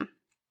criticism?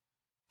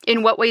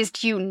 In what ways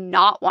do you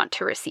not want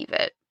to receive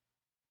it?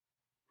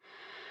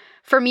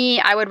 For me,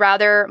 I would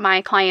rather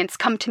my clients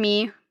come to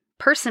me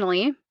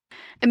personally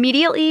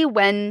immediately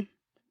when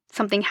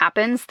something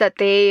happens that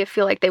they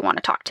feel like they want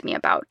to talk to me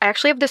about. I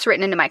actually have this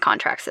written into my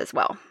contracts as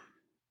well,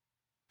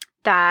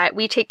 that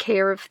we take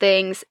care of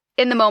things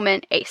in the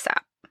moment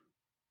ASAP.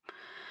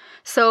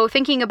 So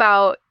thinking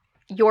about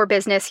your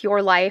business,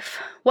 your life,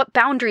 what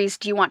boundaries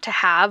do you want to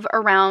have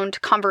around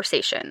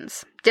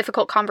conversations,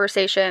 difficult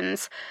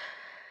conversations?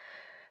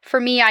 For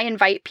me, I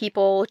invite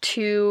people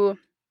to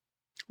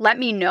let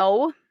me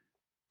know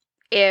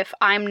if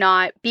I'm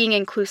not being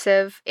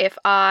inclusive, if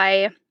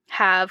I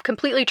have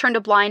completely turned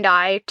a blind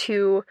eye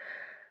to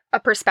a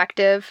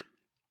perspective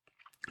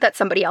that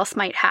somebody else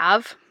might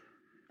have.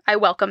 I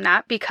welcome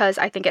that because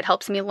I think it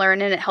helps me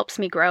learn and it helps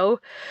me grow.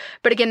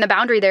 But again, the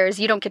boundary there is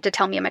you don't get to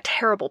tell me I'm a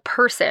terrible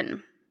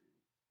person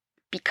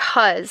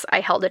because I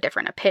held a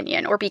different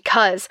opinion or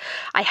because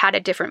I had a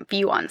different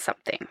view on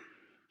something.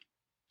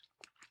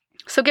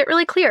 So get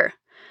really clear.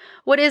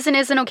 What is and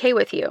isn't okay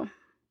with you?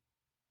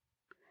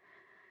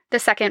 The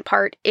second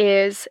part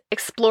is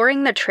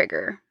exploring the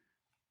trigger.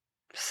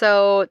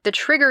 So the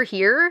trigger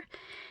here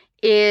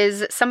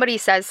is somebody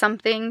says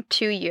something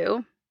to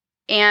you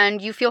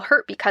and you feel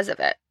hurt because of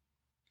it.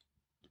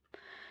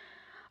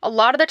 A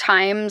lot of the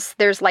times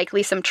there's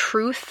likely some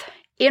truth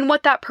in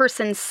what that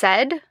person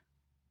said,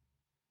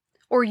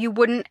 or you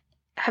wouldn't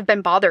have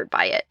been bothered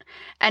by it.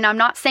 And I'm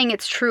not saying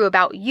it's true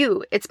about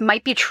you. It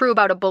might be true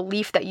about a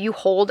belief that you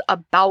hold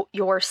about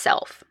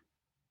yourself.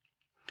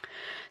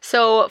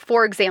 So,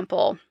 for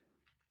example,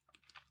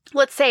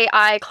 let's say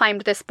I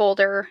climbed this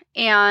boulder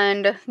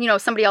and,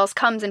 somebody else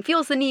comes and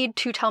feels the need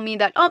to tell me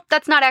that, oh,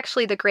 that's not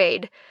actually the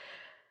grade.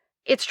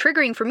 It's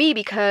triggering for me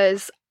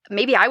because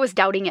maybe I was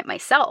doubting it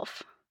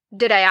myself.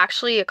 Did I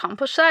actually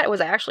accomplish that?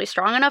 Was I actually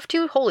strong enough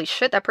to? Holy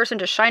shit, that person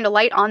just shined a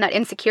light on that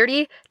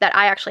insecurity that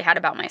I actually had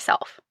about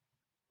myself.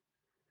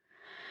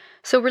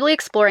 So really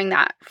exploring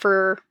that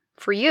for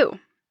you.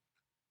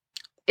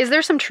 Is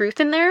there some truth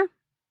in there?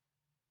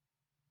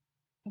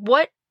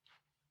 What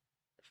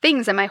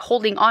things am I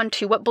holding on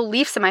to? What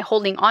beliefs am I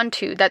holding on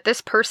to that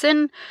this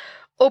person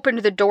opened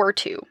the door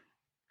to?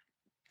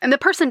 And the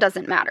person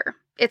doesn't matter.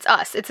 It's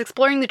us. It's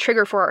exploring the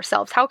trigger for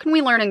ourselves. How can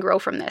we learn and grow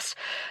from this?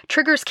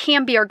 Triggers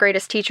can be our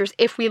greatest teachers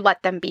if we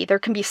let them be. There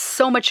can be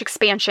so much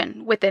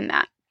expansion within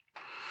that.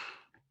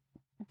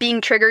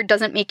 Being triggered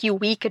doesn't make you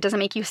weak. It doesn't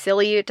make you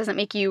silly. It doesn't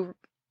make you,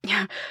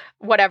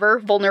 whatever,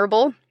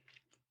 vulnerable.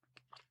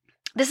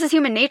 This is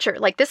human nature.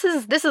 Like this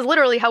is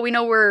literally how we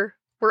know we're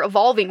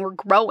evolving, we're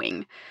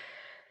growing.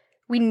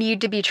 We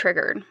need to be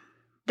triggered.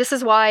 This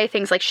is why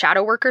things like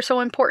shadow work are so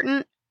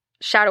important.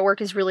 Shadow work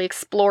is really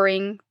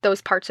exploring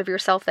those parts of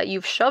yourself that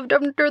you've shoved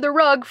under the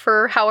rug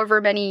for however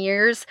many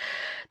years,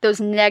 those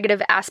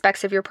negative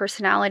aspects of your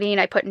personality, and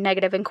I put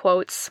negative in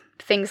quotes,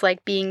 things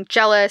like being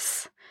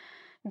jealous,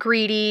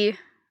 greedy,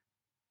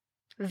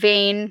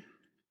 vain.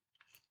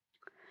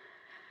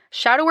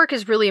 Shadow work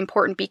is really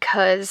important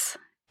because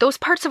those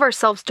parts of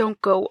ourselves don't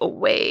go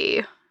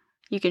away.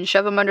 You can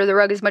shove them under the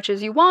rug as much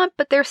as you want,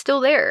 but they're still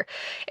there.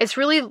 It's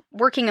really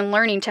working and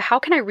learning to how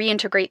can I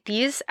reintegrate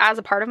these as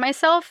a part of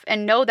myself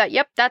and know that,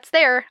 yep, that's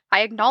there.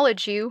 I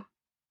acknowledge you.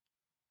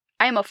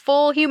 I am a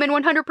full human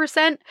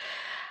 100%.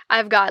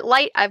 I've got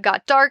light, I've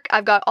got dark,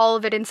 I've got all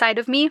of it inside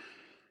of me.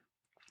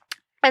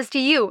 As do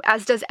you,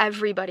 as does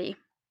everybody.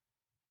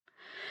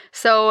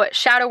 So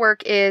shadow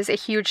work is a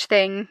huge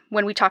thing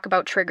when we talk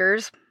about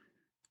triggers.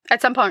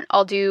 At some point,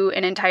 I'll do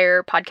an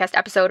entire podcast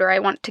episode, or I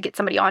want to get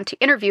somebody on to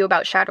interview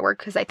about shadow work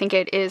because I think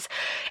it is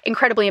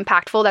incredibly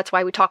impactful. That's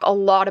why we talk a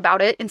lot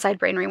about it inside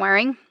Brain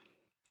Rewiring.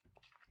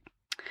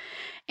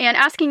 And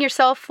asking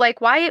yourself,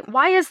 like,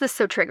 why is this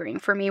so triggering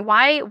for me?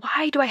 Why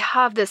do I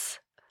have this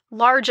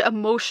large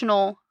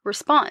emotional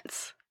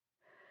response?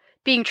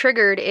 Being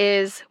triggered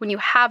is when you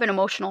have an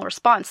emotional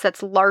response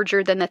that's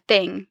larger than the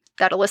thing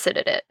that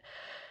elicited it.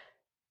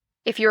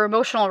 If your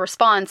emotional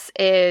response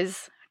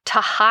is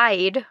to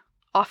hide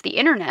off the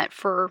internet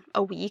for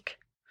a week,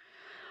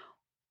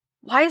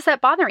 why is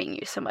that bothering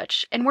you so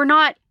much? And we're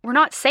not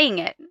saying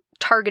it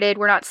targeted.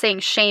 We're not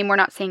saying shame. We're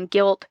not saying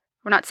guilt.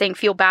 We're not saying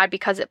feel bad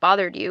because it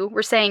bothered you.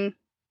 We're saying,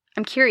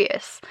 I'm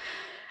curious.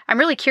 I'm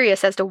really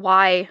curious as to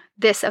why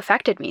this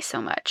affected me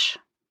so much.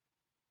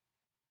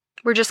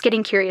 We're just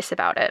getting curious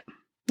about it.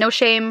 No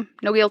shame,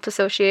 no guilt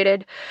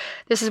associated.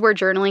 This is where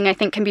journaling, I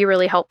think, can be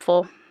really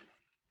helpful.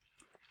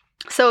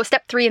 So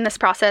step 3 in this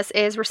process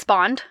is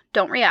respond,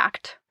 don't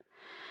react.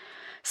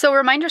 So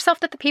remind yourself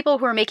that the people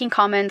who are making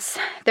comments,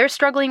 they're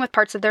struggling with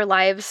parts of their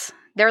lives.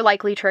 They're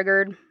likely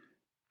triggered.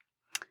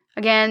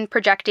 Again,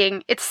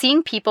 projecting. It's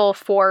seeing people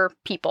for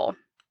people.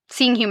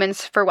 Seeing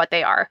humans for what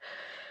they are.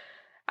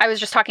 I was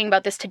just talking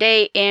about this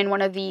today in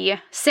one of the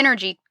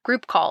Synergy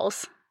group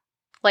calls.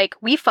 Like,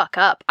 we fuck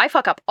up. I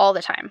fuck up all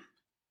the time.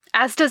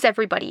 As does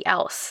everybody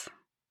else.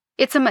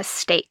 It's a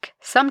mistake.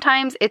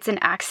 Sometimes it's an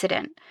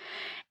accident.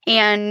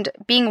 And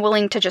being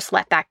willing to just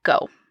let that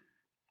go.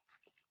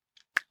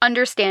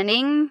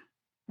 Understanding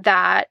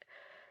that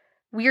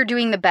we are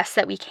doing the best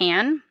that we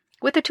can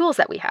with the tools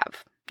that we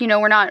have. You know,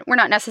 we're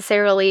not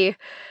necessarily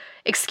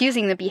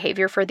excusing the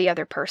behavior for the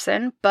other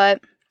person,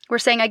 but we're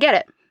saying, I get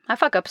it. I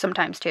fuck up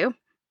sometimes too.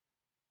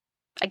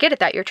 I get it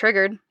that you're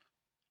triggered.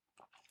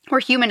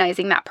 We're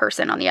humanizing that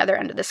person on the other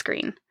end of the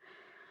screen.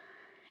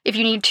 If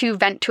you need to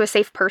vent to a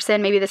safe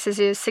person, maybe this is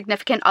a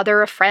significant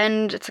other, a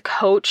friend, it's a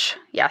coach.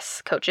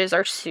 Yes, coaches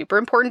are super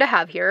important to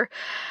have here.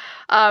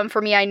 For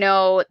me, I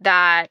know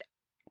that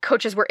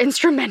coaches were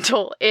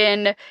instrumental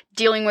in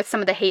dealing with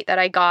some of the hate that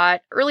I got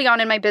early on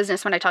in my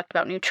business when I talked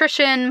about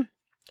nutrition,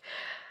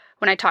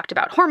 when I talked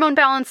about hormone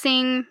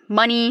balancing,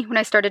 money, when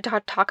I started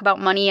to talk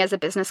about money as a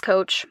business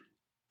coach.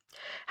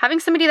 Having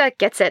somebody that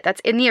gets it,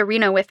 that's in the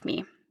arena with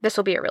me, this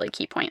will be a really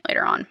key point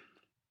later on.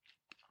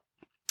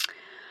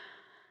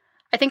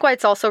 I think why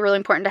it's also really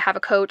important to have a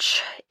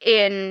coach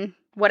in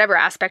whatever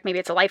aspect, maybe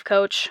it's a life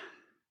coach,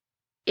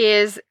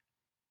 is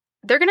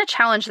they're going to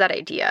challenge that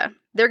idea.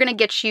 They're going to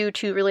get you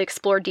to really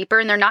explore deeper,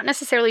 and they're not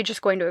necessarily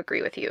just going to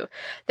agree with you.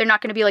 They're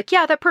not going to be like,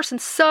 yeah, that person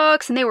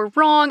sucks and they were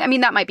wrong. I mean,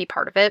 that might be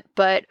part of it,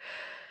 but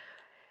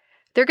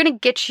they're going to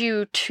get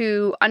you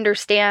to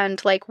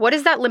understand, like, what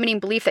is that limiting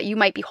belief that you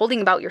might be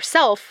holding about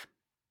yourself?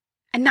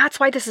 And that's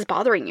why this is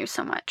bothering you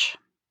so much.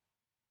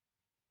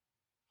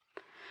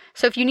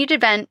 So if you need to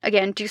vent,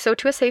 again, do so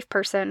to a safe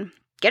person.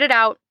 Get it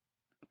out.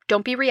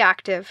 Don't be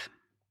reactive.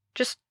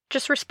 Just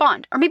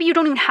respond. Or maybe you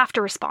don't even have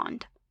to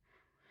respond.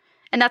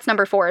 And that's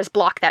number 4, is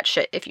block that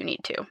shit if you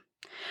need to.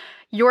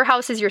 Your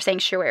house is your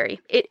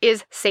sanctuary. It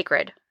is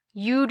sacred.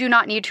 You do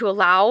not need to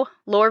allow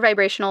lower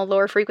vibrational,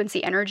 lower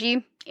frequency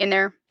energy in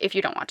there if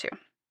you don't want to.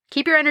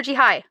 Keep your energy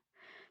high.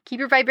 Keep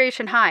your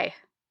vibration high.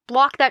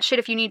 Block that shit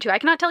if you need to. I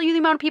cannot tell you the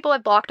amount of people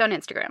I've blocked on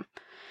Instagram.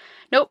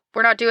 Nope,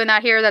 we're not doing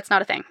that here. That's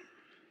not a thing.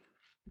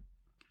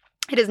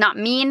 It is not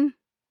mean.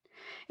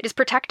 It is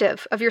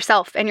protective of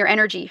yourself and your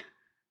energy.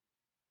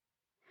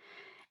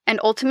 And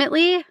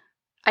ultimately,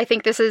 I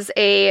think this is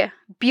a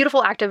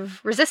beautiful act of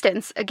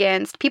resistance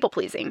against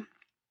people-pleasing.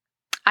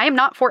 I am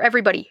not for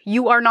everybody.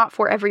 You are not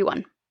for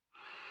everyone.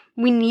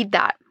 We need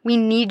that. We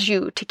need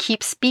you to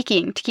keep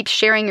speaking, to keep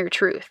sharing your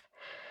truth,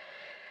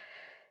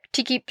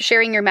 to keep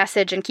sharing your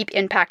message and keep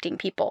impacting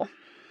people.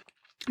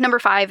 Number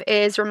 5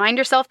 is remind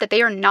yourself that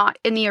they are not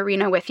in the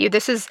arena with you.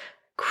 This is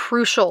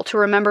crucial to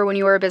remember when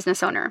you are a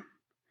business owner.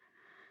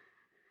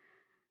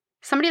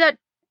 Somebody that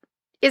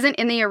isn't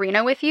in the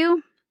arena with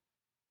you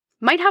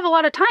might have a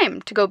lot of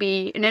time to go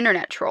be an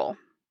internet troll.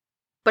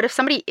 But if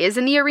somebody is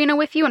in the arena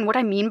with you, and what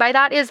I mean by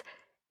that is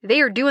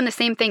they are doing the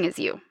same thing as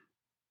you.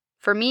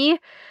 For me,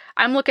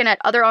 I'm looking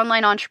at other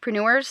online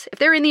entrepreneurs. If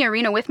they're in the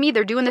arena with me,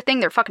 they're doing the thing.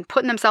 They're fucking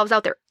putting themselves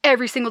out there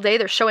every single day.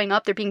 They're showing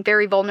up. They're being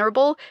very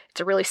vulnerable. It's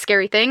a really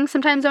scary thing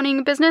sometimes owning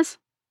a business.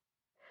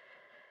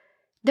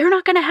 They're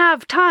not going to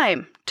have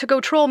time to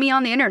go troll me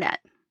on the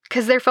internet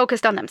because they're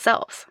focused on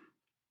themselves.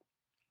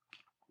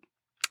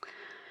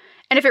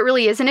 And if it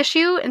really is an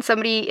issue and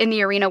somebody in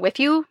the arena with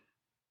you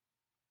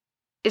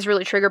is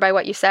really triggered by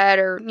what you said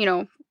or,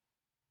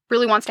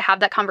 really wants to have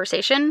that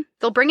conversation,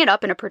 they'll bring it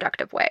up in a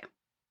productive way.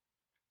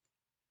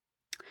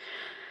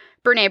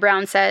 Brene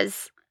Brown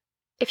says,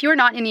 if you are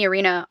not in the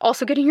arena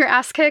also getting your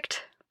ass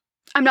kicked,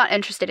 I'm not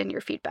interested in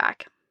your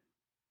feedback.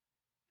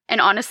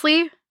 And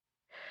honestly,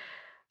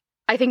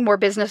 I think more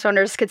business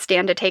owners could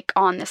stand to take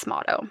on this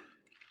motto.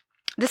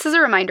 This is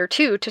a reminder,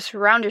 too, to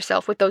surround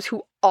yourself with those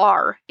who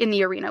are in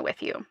the arena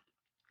with you.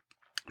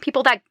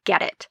 People that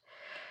get it.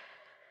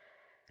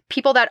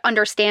 People that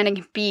understand and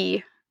can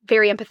be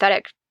very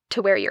empathetic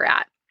to where you're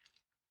at.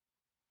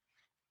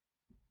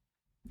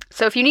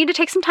 So if you need to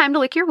take some time to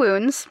lick your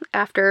wounds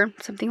after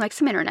something like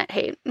some internet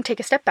hate and take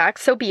a step back,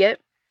 so be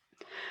it.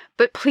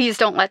 But please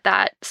don't let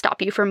that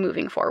stop you from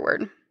moving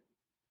forward.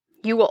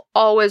 You will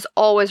always,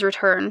 always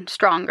return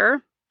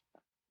stronger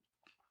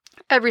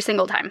every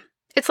single time.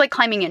 It's like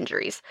climbing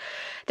injuries.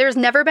 There's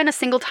never been a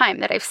single time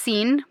that I've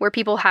seen where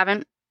people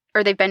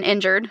they've been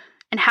injured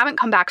and haven't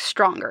come back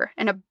stronger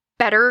and a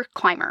better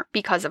climber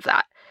because of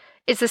that.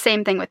 It's the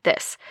same thing with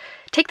this.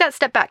 Take that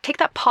step back. Take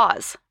that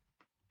pause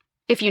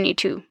if you need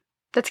to.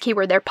 That's a key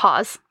word there,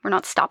 pause. We're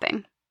not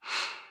stopping.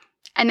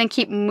 And then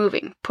keep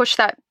moving. Push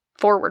that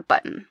forward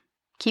button.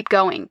 Keep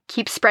going.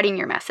 Keep spreading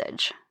your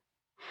message.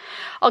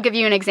 I'll give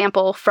you an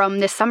example from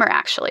this summer,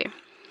 actually.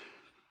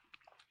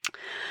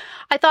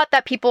 I thought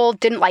that people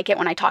didn't like it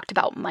when I talked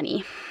about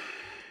money.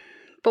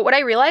 But what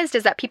I realized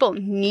is that people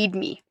need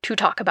me to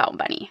talk about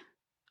money.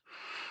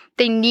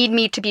 They need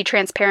me to be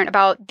transparent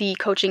about the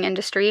coaching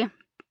industry.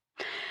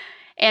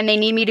 And they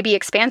need me to be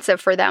expansive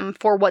for them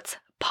for what's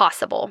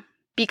possible.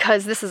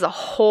 Because this is a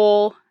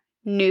whole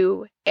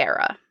new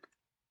era.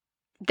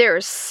 There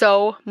is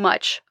so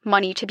much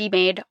money to be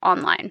made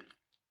online.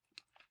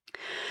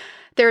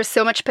 There is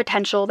so much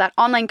potential that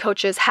online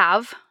coaches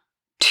have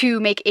to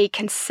make a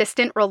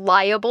consistent,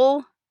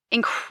 reliable,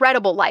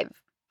 incredible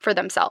life for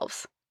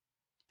themselves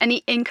and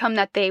the income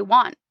that they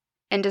want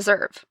and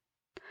deserve.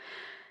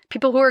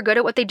 People who are good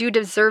at what they do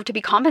deserve to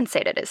be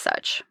compensated as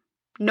such.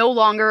 No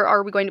longer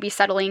are we going to be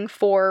settling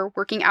for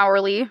working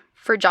hourly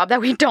for a job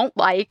that we don't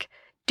like,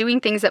 doing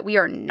things that we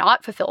are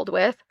not fulfilled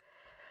with.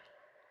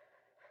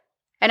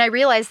 And I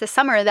realized this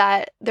summer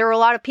that there were a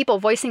lot of people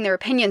voicing their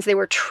opinions. They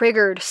were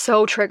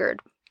so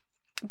triggered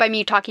by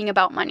me talking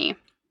about money.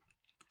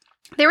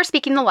 They were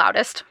speaking the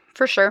loudest,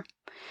 for sure.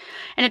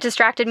 And it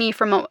distracted me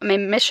from what my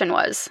mission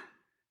was.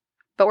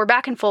 But we're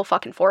back in full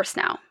fucking force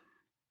now.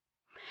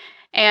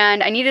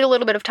 And I needed a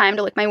little bit of time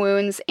to lick my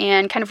wounds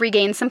and kind of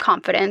regain some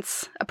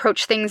confidence,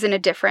 approach things in a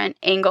different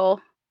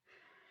angle.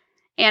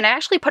 And I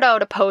actually put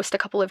out a post a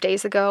couple of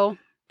days ago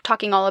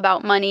talking all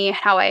about money,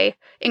 how I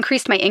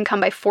increased my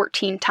income by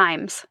 14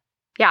 times.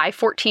 Yeah, I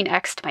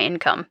 14x'd my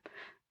income.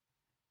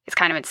 It's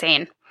kind of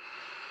insane.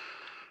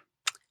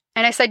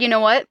 And I said, you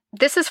know what?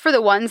 This is for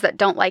the ones that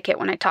don't like it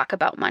when I talk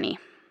about money.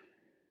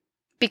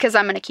 Because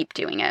I'm going to keep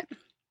doing it.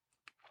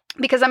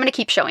 Because I'm going to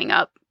keep showing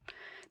up.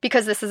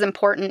 Because this is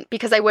important.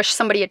 Because I wish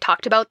somebody had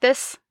talked about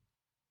this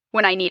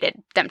when I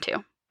needed them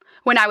to.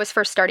 When I was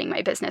first starting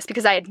my business.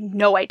 Because I had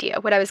no idea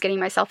what I was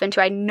getting myself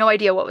into. I had no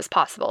idea what was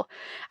possible.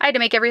 I had to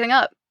make everything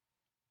up.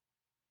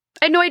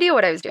 I had no idea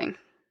what I was doing.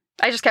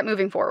 I just kept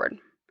moving forward.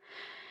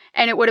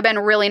 And it would have been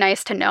really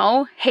nice to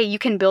know, hey, you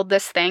can build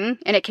this thing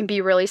and it can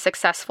be really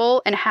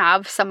successful and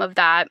have some of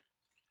that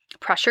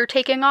pressure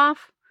taking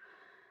off.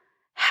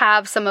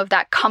 Have some of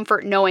that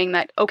comfort knowing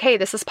that, okay,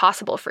 this is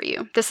possible for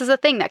you. This is a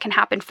thing that can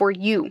happen for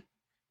you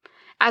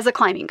as a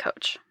climbing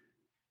coach.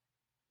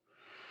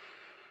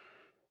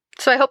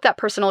 So I hope that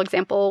personal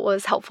example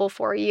was helpful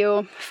for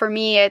you. For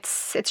me,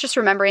 it's just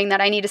remembering that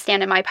I need to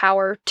stand in my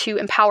power to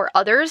empower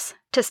others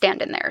to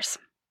stand in theirs.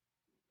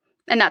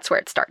 And that's where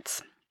it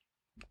starts.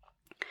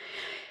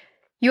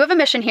 You have a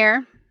mission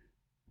here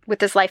with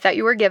this life that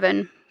you were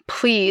given.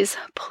 Please,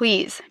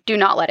 please do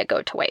not let it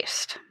go to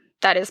waste.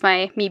 That is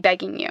me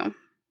begging you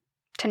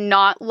to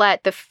not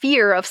let the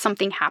fear of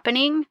something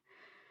happening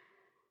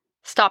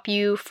stop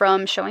you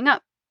from showing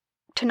up,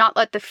 to not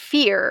let the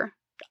fear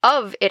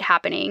of it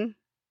happening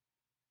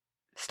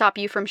stop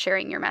you from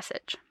sharing your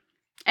message.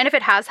 And if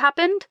it has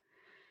happened,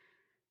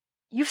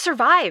 you've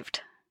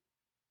survived.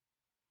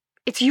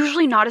 It's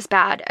usually not as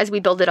bad as we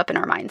build it up in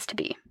our minds to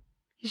be.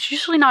 It's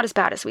usually not as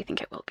bad as we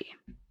think it will be.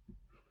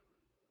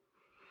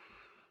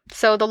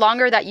 So the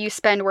longer that you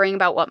spend worrying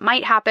about what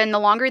might happen, the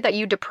longer that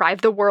you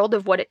deprive the world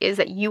of what it is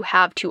that you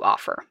have to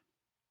offer.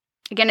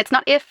 Again, it's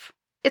not if,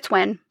 it's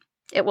when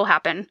it will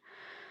happen.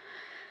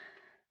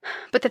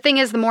 But the thing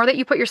is, the more that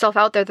you put yourself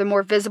out there, the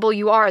more visible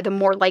you are, the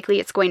more likely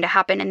it's going to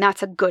happen, and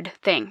that's a good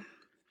thing.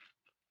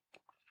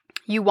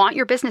 You want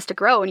your business to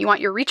grow and you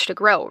want your reach to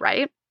grow,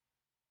 right?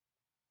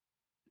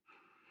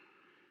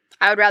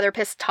 I would rather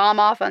piss Tom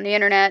off on the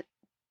internet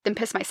than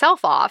piss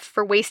myself off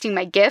for wasting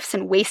my gifts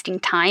and wasting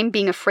time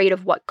being afraid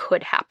of what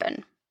could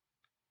happen.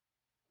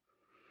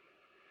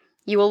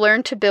 You will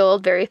learn to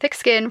build very thick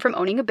skin from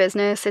owning a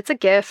business. It's a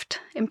gift.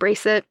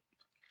 Embrace it.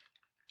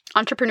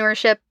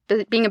 Entrepreneurship,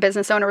 being a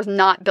business owner, was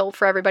not built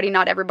for everybody.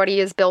 Not everybody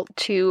is built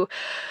to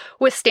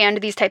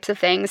withstand these types of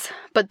things.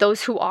 But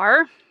those who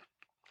are,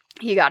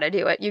 you got to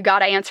do it. You got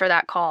to answer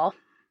that call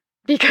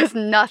because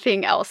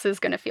nothing else is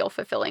going to feel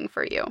fulfilling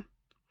for you.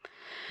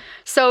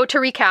 So to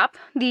recap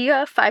the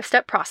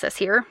 5-step process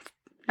here.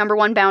 Number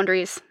 1,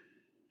 boundaries.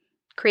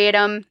 Create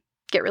them.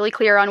 Get really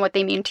clear on what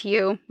they mean to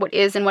you, what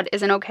is and what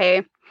isn't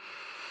okay.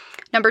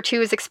 Number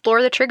 2 is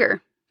explore the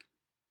trigger.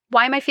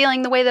 Why am I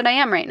feeling the way that I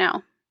am right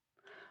now?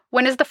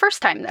 When is the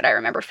first time that I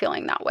remember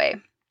feeling that way?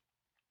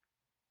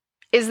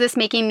 Is this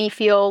making me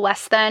feel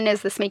less than?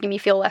 Is this making me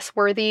feel less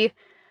worthy?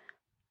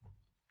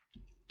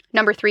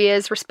 Number 3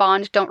 is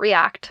respond, don't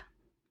react.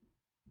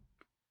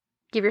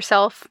 Give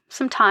yourself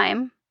some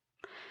time.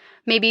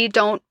 Maybe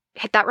don't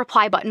hit that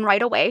reply button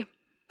right away.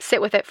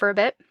 Sit with it for a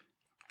bit.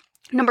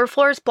 Number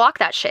 4 is block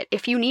that shit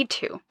if you need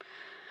to.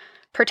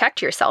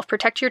 Protect yourself.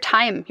 Protect your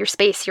time, your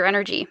space, your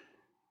energy.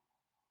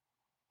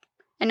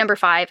 And number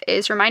 5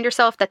 is remind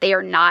yourself that they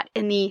are not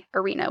in the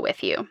arena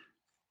with you.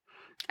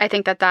 I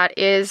think that that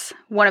is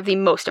one of the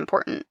most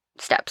important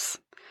steps.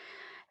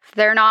 If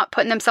they're not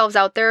putting themselves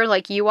out there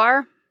like you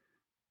are,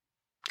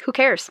 who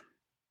cares?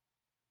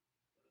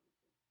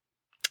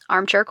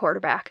 Armchair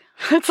quarterback.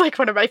 It's like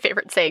one of my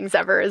favorite sayings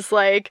ever is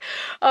like,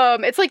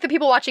 it's like the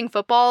people watching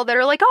football that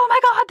are like, oh my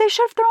God, they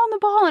should have thrown the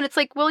ball. And it's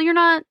like, well, you're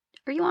not,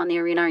 are you on the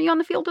arena? Are you on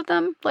the field with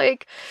them?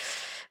 Like,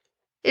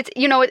 it's,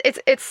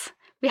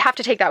 we have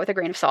to take that with a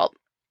grain of salt.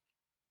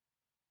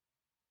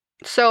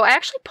 So I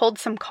actually pulled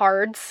some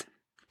cards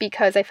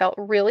because I felt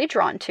really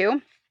drawn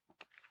to,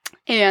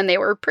 and they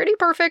were pretty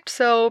perfect,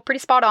 so pretty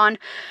spot on.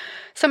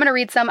 So I'm going to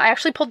read some. I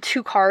actually pulled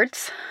 2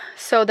 cards.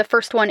 So the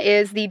first one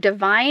is the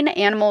Divine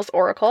Animals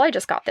Oracle. I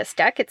just got this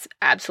deck. It's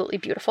absolutely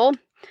beautiful.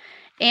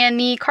 And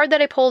the card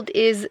that I pulled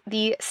is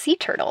the Sea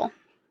Turtle.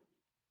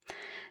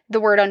 The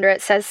word under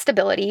it says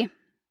stability.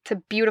 It's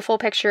a beautiful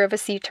picture of a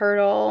sea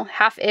turtle,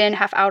 half in,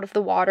 half out of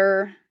the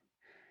water.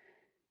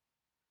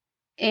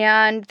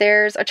 And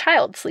there's a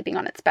child sleeping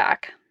on its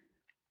back.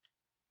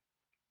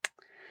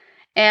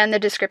 And the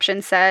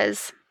description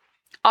says,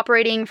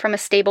 operating from a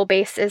stable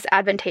base is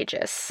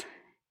advantageous.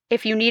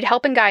 If you need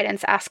help and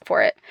guidance, ask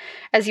for it,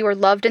 as you are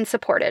loved and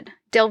supported.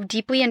 Delve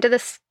deeply into the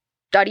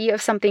study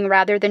of something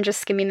rather than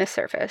just skimming the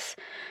surface.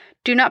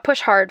 Do not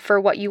push hard for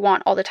what you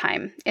want all the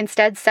time.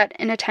 Instead, set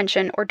an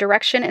attention or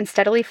direction and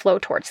steadily flow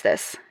towards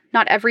this.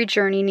 Not every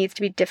journey needs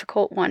to be a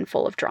difficult one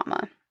full of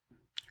drama.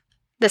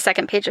 The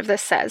second page of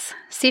this says,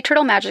 sea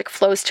turtle magic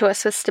flows to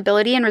us with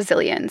stability and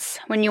resilience.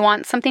 When you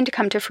want something to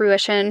come to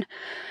fruition,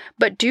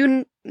 but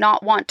do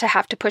not want to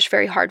have to push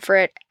very hard for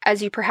it,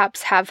 as you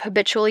perhaps have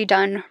habitually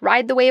done,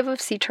 ride the wave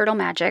of sea turtle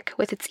magic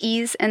with its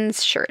ease and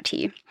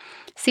surety.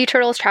 Sea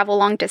turtles travel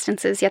long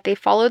distances, yet they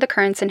follow the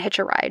currents and hitch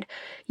a ride.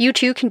 You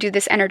too can do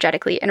this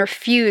energetically and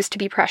refuse to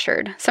be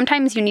pressured.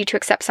 Sometimes you need to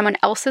accept someone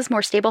else's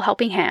more stable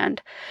helping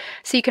hand,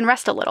 so you can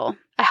rest a little,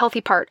 a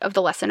healthy part of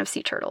the lesson of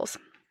sea turtles.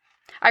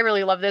 I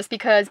really love this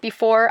because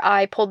before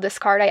I pulled this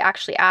card, I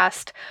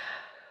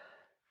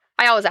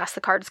always ask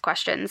the cards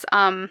questions.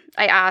 I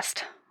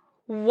asked,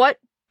 what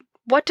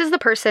does the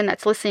person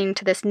that's listening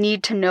to this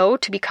need to know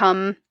to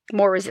become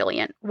more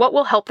resilient? What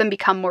will help them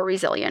become more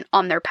resilient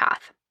on their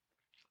path?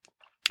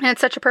 And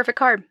it's such a perfect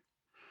card.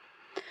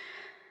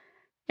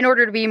 In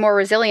order to be more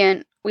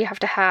resilient, we have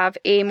to have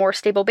a more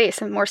stable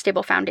base, a more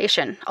stable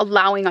foundation,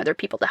 allowing other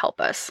people to help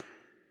us.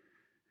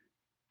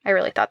 I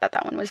really thought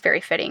that one was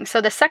very fitting. So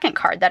the second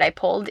card that I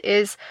pulled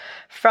is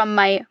from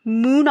my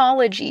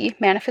Moonology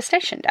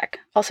manifestation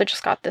deck. Also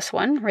just got this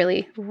one.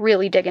 Really,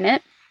 really digging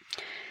it.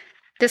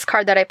 This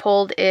card that I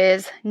pulled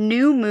is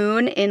New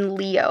Moon in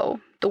Leo.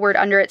 The word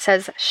under it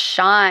says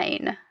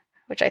shine,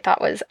 which I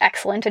thought was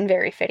excellent and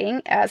very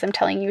fitting, as I'm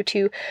telling you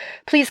to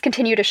please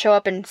continue to show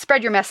up and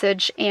spread your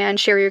message and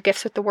share your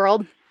gifts with the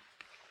world.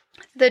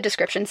 The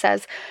description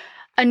says,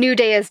 a new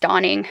day is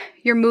dawning.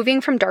 You're moving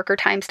from darker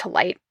times to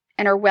light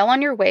and are well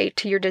on your way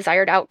to your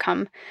desired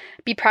outcome.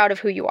 Be proud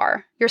of who you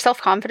are. Your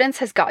self-confidence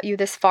has got you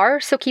this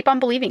far, so keep on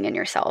believing in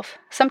yourself.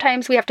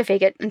 Sometimes we have to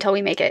fake it until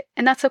we make it,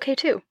 and that's okay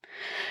too.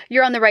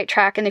 You're on the right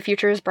track and the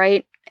future is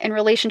bright, In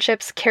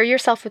relationships, carry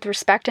yourself with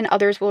respect and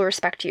others will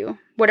respect you.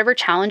 Whatever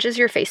challenges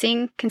you're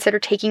facing, consider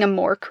taking a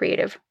more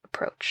creative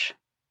approach.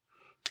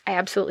 I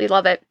absolutely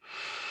love it.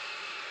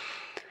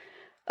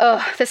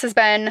 Oh, this has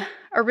been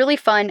a really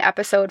fun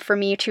episode for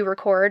me to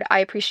record. I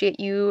appreciate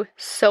you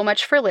so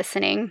much for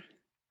listening.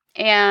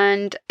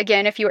 And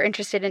again, if you are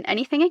interested in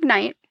anything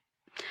Ignite,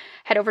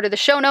 head over to the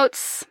show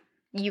notes.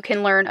 You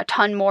can learn a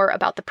ton more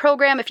about the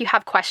program. If you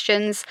have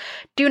questions,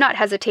 do not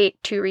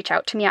hesitate to reach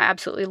out to me. I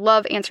absolutely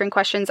love answering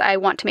questions. I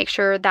want to make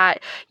sure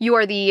that you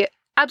are the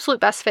absolute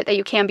best fit that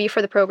you can be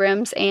for the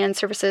programs and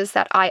services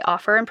that I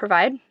offer and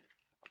provide.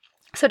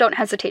 So don't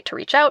hesitate to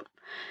reach out.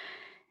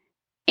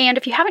 And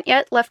if you haven't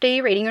yet left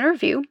a rating and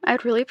review, I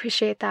would really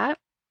appreciate that.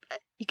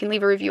 You can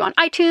leave a review on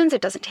iTunes.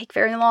 It doesn't take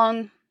very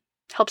long.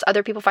 Helps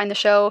other people find the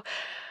show.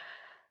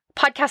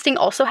 Podcasting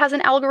also has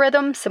an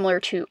algorithm similar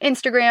to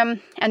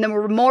Instagram, and the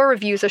more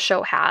reviews a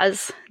show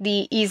has,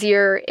 the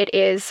easier it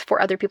is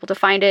for other people to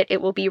find it.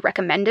 It will be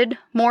recommended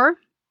more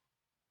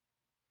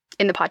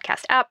in the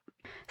podcast app.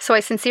 So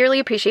I sincerely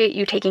appreciate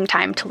you taking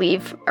time to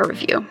leave a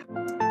review.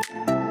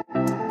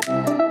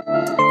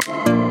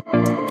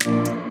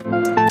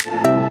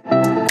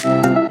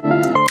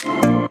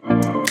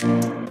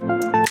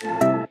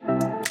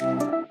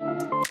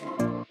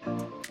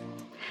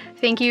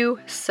 Thank you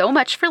so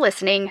much for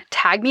listening.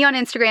 Tag me on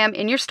Instagram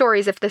in your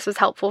stories if this was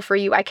helpful for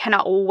you. I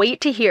cannot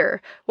wait to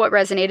hear what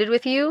resonated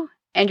with you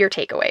and your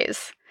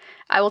takeaways.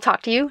 I will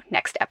talk to you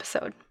next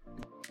episode.